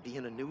city and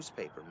being a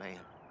newspaper man.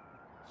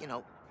 You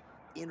know,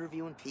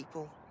 interviewing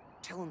people,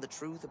 telling the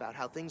truth about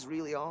how things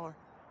really are.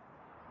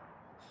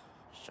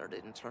 Sure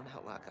didn't turn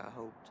out like I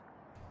hoped.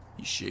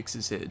 He shakes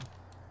his head.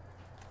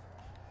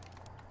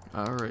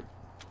 Alright.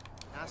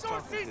 Nice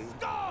talking to you.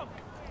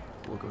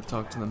 We'll go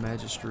talk to the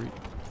magistrate.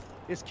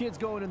 This kid's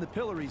going in the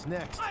pillories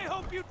next. I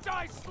hope you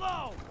die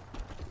slow!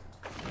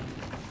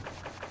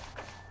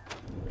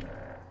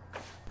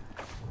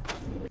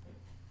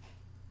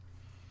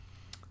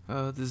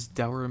 This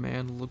dour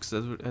man looks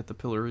at the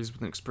pillories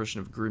with an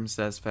expression of grim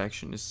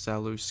satisfaction. His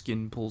sallow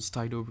skin pulls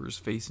tight over his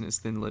face and his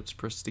thin lips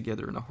pressed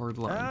together in a hard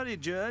line. Howdy,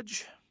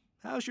 Judge.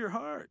 How's your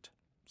heart?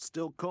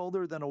 Still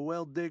colder than a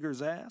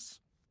well-digger's ass?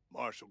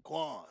 Marshal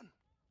Quan,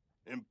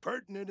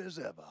 impertinent as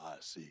ever, I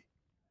see.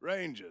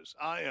 Rangers,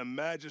 I am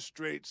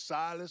Magistrate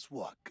Silas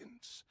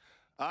Watkins.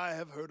 I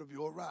have heard of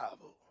your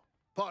arrival,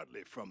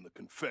 partly from the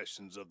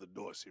confessions of the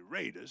Dorsey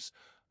Raiders.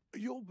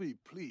 You'll be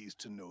pleased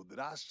to know that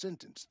I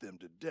sentenced them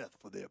to death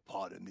for their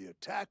part in the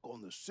attack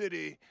on the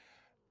city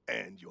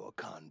and your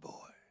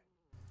convoy.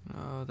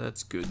 Oh,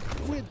 that's good.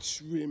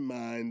 Which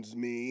reminds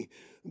me,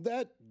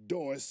 that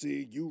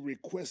Dorsey you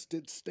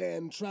requested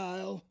stand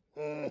trial?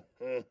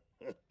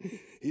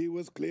 He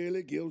was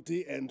clearly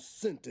guilty and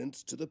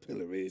sentenced to the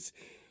pillories.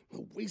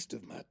 A waste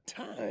of my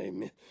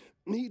time.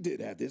 He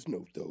did have this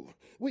note, though,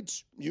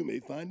 which you may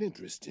find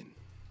interesting.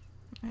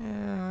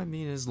 Yeah, I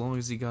mean, as long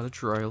as he got a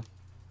trial.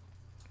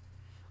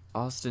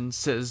 Austin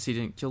says he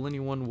didn't kill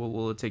anyone. What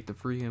will it take to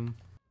free him?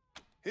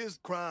 His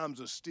crimes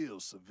are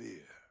still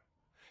severe.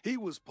 He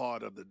was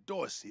part of the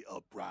Dorsey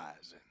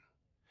uprising.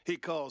 He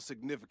caused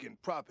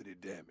significant property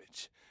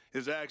damage.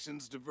 His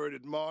actions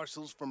diverted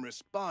marshals from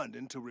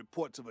responding to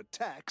reports of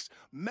attacks,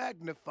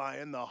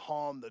 magnifying the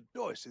harm the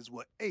Dorseys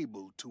were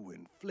able to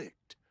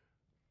inflict.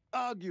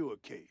 Argue a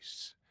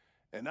case,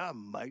 and I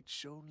might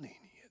show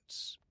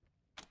lenience.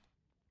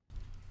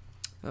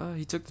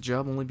 He took the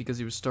job only because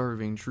he was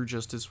starving. True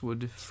justice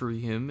would free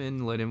him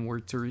and let him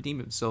work to redeem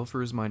himself for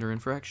his minor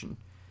infraction.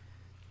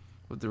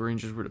 But the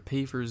Rangers were to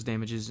pay for his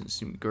damages and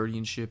assume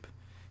guardianship.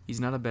 He's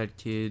not a bad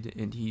kid,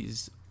 and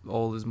he's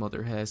all his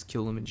mother has.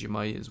 Kill him, and you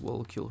might as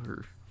well kill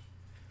her.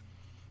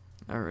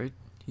 Alright.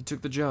 He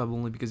took the job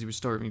only because he was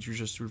starving. True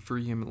justice would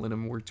free him and let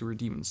him work to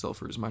redeem himself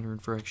for his minor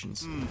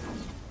infractions.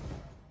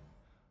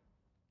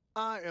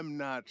 I am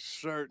not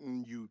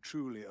certain you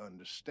truly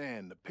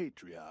understand the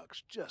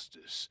Patriarch's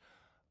justice,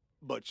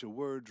 but your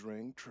words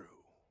ring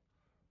true.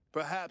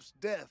 Perhaps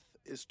death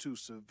is too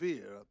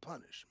severe a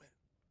punishment.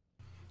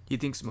 He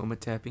thinks a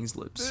moment, tapping his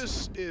lips.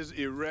 This is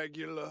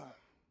irregular,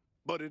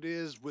 but it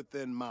is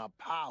within my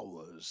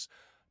powers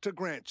to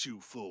grant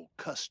you full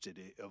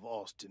custody of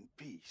Austin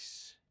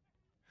Peace.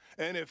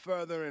 Any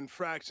further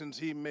infractions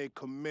he may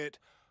commit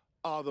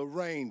are the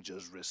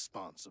Ranger's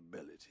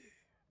responsibility.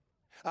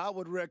 I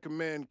would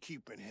recommend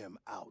keeping him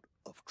out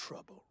of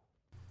trouble.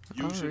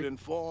 You should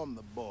inform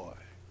the boy.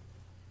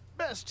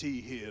 Best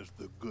he hears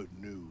the good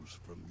news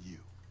from you.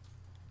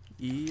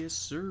 Yes,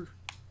 sir.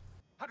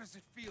 How does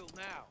it feel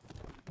now?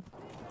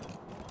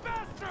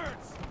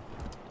 Bastards!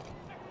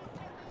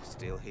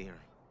 Still here.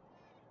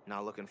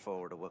 Not looking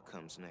forward to what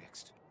comes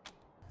next.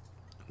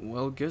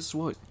 Well, guess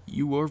what?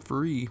 You are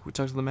free. We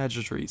talked to the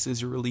magistrate. Says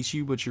he'll release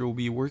you, but you'll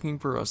be working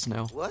for us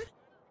now. What?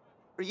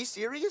 Are you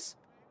serious?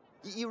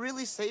 You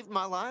really saved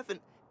my life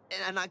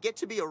and I get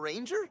to be a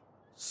ranger?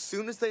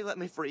 Soon as they let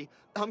me free,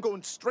 I'm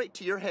going straight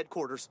to your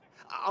headquarters.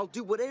 I'll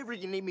do whatever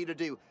you need me to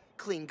do.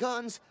 Clean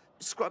guns,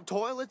 scrub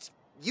toilets,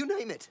 you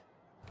name it.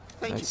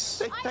 Thank you.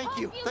 Thank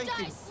you. Thank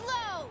you.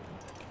 Slow.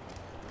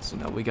 So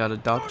now we got a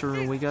doctor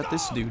and we got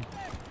this dude.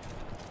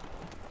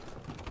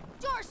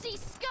 Dorsey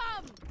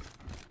scum!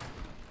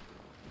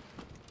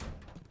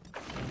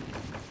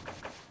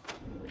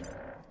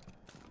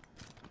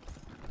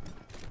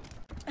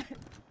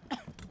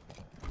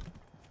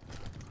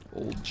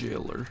 Old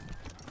jailer.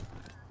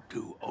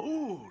 Too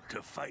old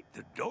to fight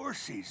the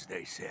Dorseys,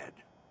 they said.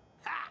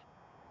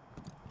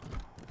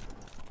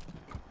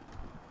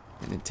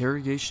 An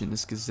interrogation.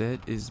 This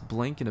gazette is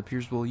blank and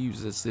appears well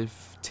used, as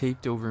if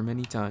taped over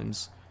many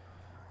times.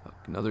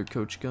 Another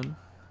coach gun.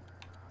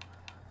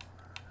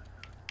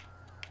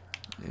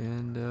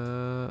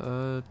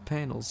 And,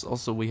 panels.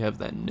 Also, we have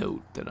that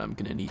note that I'm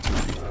gonna need to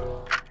read.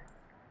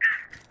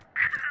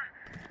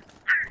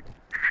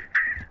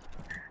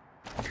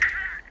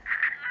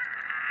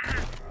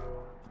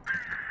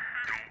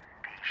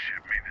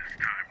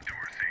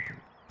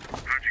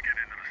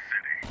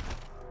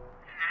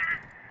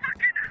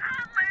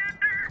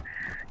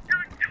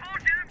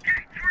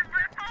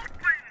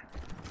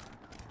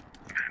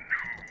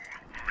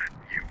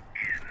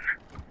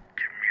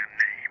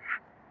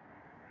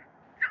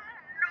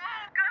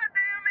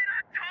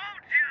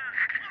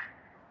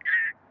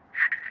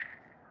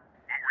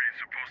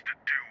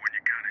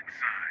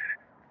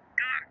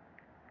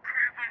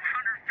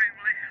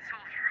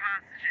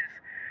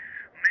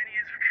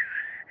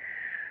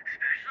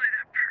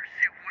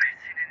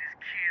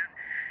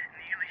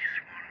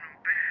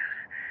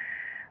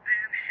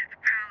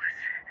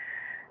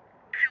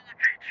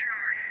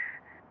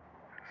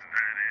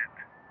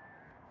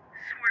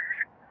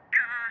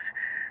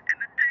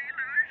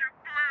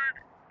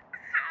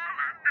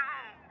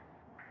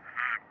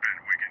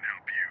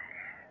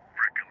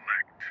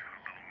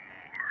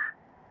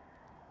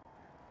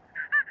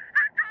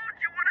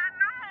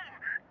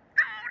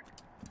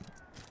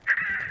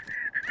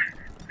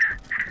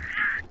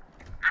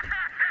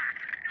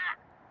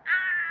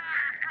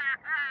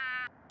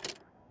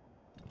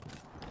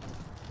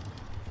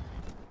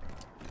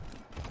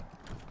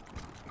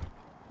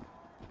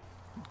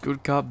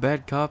 Good cop,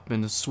 bad cop,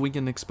 and a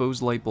swinging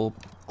exposed light bulb.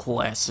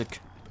 Classic.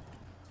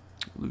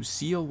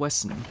 Lucia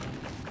Wesson.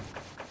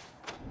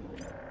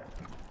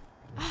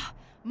 Ah,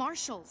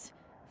 Marshals.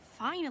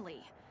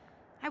 Finally.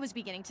 I was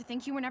beginning to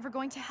think you were never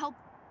going to help.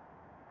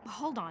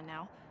 Hold on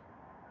now.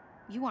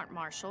 You aren't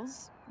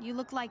marshals. You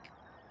look like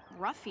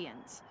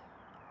ruffians.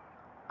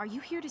 Are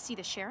you here to see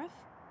the sheriff?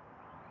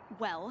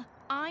 Well,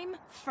 I'm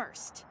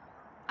first.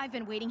 I've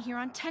been waiting here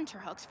on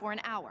tenterhooks for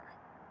an hour.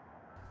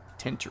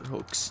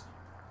 Tenterhooks.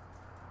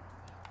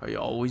 Are you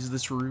always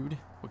this rude?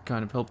 What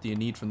kind of help do you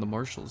need from the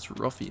marshals,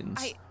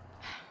 ruffians?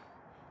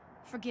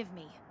 Forgive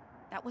me.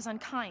 That was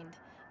unkind.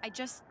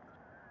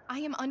 I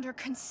am under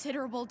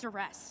considerable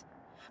duress.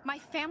 My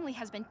family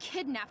has been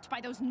kidnapped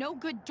by those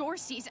no-good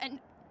Dorseys,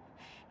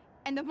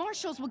 and the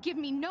marshals will give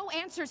me no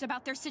answers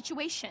about their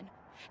situation.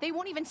 They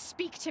won't even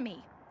speak to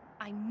me.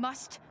 I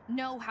must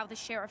know how the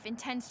sheriff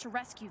intends to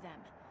rescue them.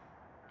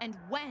 And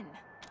when.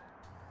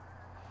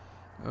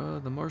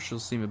 The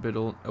marshals seem a bit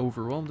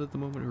overwhelmed at the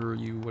moment. Who are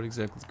you? What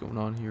exactly is going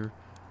on here?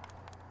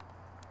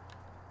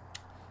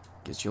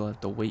 Guess you'll have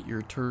to wait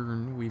your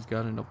turn. We've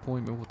got an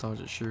appointment. We'll talk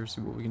to the sheriff,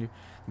 see what we can do.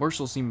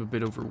 Marshals seem a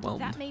bit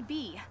overwhelmed. That may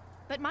be,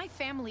 but my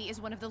family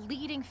is one of the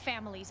leading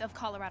families of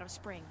Colorado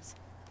Springs.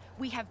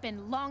 We have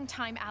been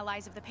longtime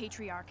allies of the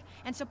Patriarch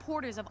and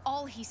supporters of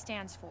all he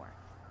stands for.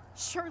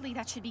 Surely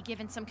that should be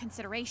given some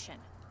consideration.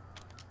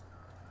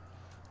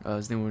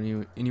 Is there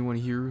anyone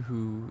here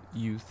who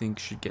you think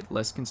should get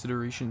less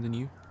consideration than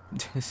you?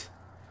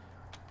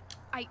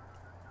 I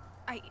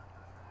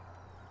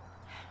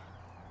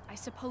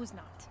suppose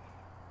not.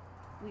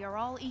 We are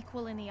all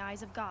equal in the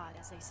eyes of God,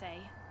 as they say.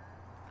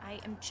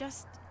 I am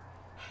just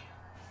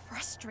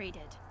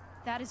frustrated.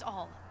 That is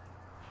all.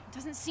 It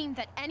doesn't seem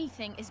that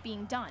anything is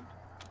being done.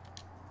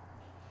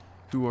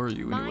 Who are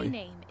you, anyway? My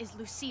name is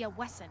Lucia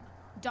Wesson,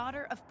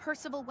 daughter of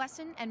Percival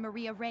Wesson and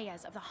Maria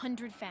Reyes of the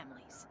 100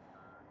 Families.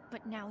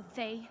 But now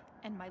they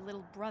and my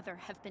little brother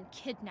have been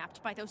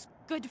kidnapped by those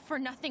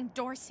good-for-nothing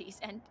Dorseys,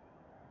 and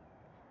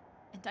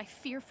I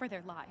fear for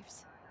their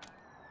lives.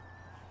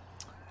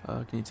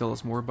 Can you tell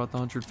us more about the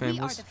 100 Families?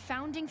 We are the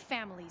founding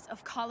families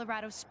of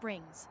Colorado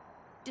Springs,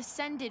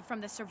 descended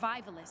from the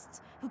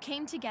survivalists who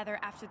came together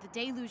after the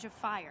deluge of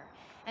fire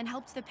and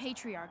helped the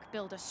Patriarch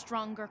build a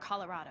stronger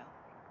Colorado.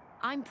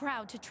 I'm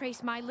proud to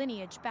trace my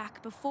lineage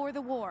back before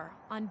the war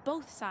on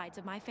both sides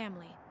of my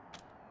family.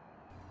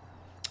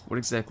 What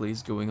exactly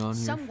is going on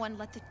here? Someone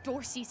let the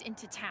Dorseys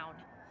into town,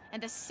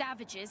 and the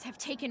savages have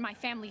taken my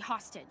family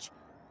hostage,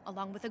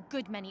 along with a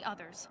good many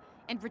others,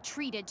 and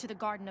retreated to the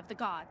Garden of the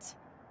Gods.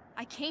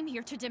 I came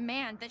here to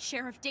demand that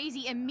Sheriff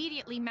Daisy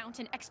immediately mount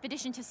an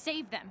expedition to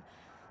save them,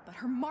 but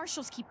her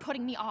marshals keep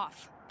putting me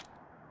off.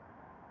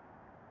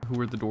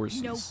 Who are the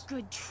Dorseys? No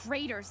good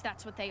traitors,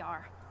 that's what they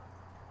are.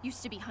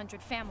 Used to be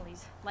 100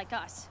 families, like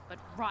us, but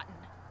rotten.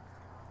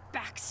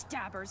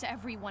 Backstabbers,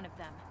 every one of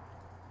them.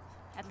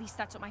 At least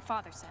that's what my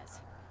father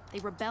says. They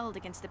rebelled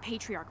against the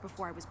Patriarch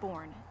before I was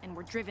born, and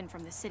were driven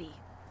from the city.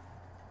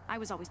 I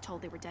was always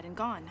told they were dead and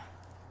gone.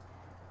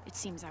 It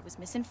seems I was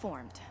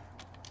misinformed.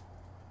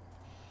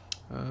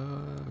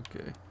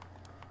 Okay.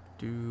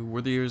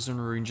 Were there any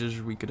arrangements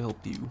we could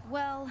help you?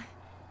 Well,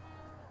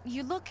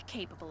 you look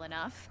capable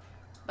enough,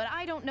 but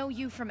I don't know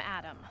you from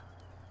Adam.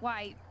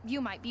 Why,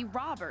 you might be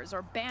robbers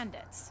or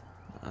bandits.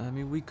 I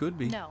mean, we could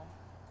be. No.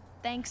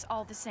 Thanks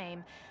all the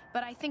same,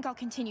 but I think I'll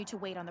continue to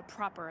wait on the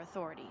proper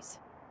authorities.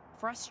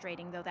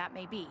 Frustrating though that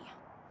may be.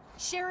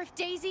 Sheriff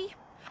Daisy,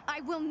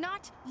 I will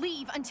not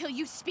leave until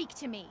you speak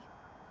to me.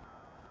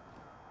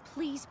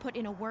 Please put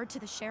in a word to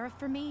the sheriff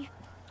for me.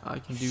 I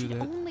can do If she'd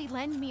that. only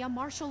lend me a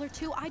marshal or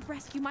two, I'd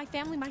rescue my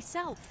family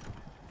myself.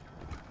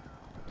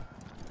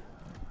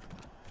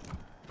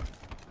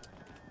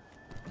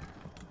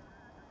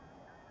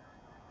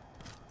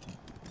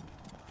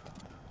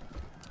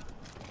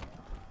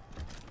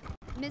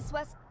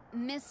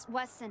 Miss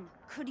Wesson,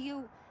 could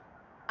you...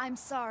 I'm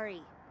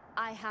sorry.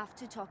 I have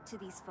to talk to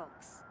these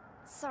folks.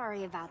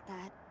 Sorry about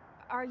that.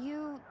 Are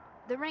you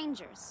the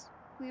Rangers?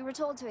 We were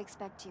told to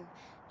expect you.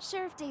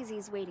 Sheriff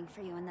Daisy's waiting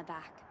for you in the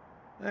back.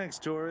 Thanks,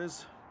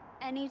 Torres.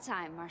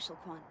 Anytime, Marshal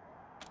Quan.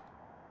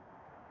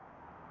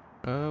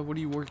 What are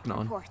you working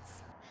on?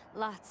 Reports.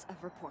 Lots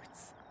of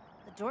reports.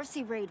 The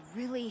Dorsey raid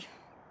really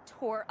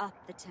tore up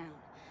the town.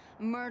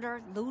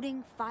 Murder,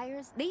 looting,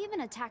 fires. They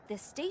even attacked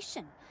this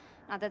station.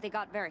 Not that they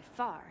got very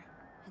far.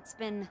 It's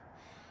been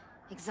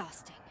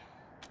exhausting.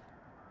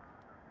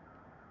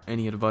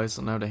 Any advice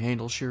on how to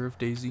handle Sheriff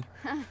Daisy?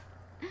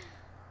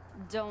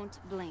 Don't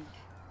blink.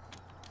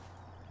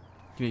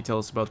 Can you tell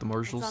us about the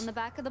marshals? It's on the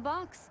back of the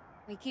box.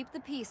 We keep the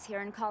peace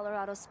here in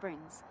Colorado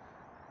Springs.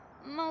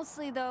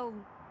 Mostly, though,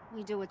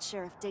 we do what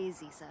Sheriff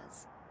Daisy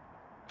says.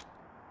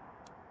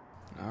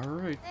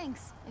 Alright.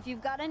 Thanks. If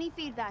you've got any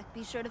feedback,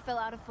 be sure to fill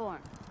out a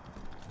form.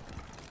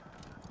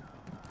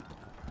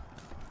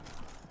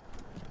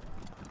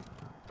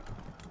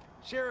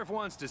 Sheriff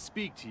wants to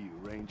speak to you,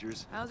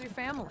 Rangers. How's your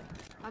family?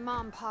 My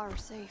mom and pa are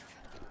safe.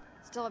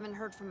 Still haven't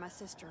heard from my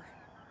sister.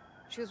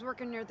 She was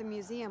working near the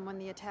museum when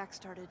the attack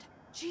started.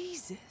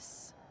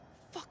 Jesus.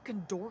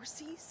 fucking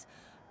Dorseys?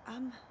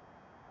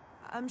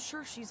 I'm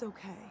sure she's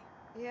okay.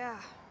 Yeah.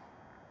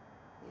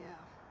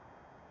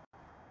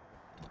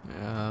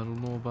 Yeah, I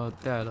don't know about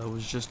that. I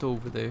was just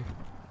over there.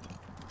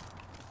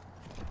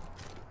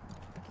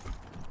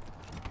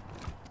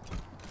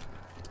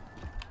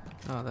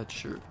 Ah, that's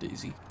Sheriff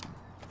Daisy.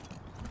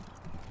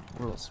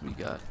 What else we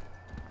got?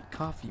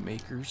 Coffee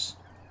makers.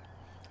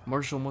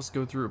 Marshall must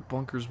go through a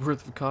bunker's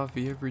worth of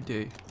coffee every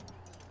day.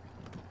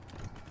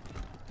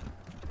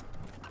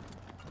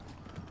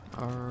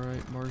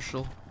 Alright,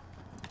 Marshall.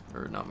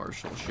 Or not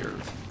Marshall,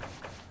 Sheriff.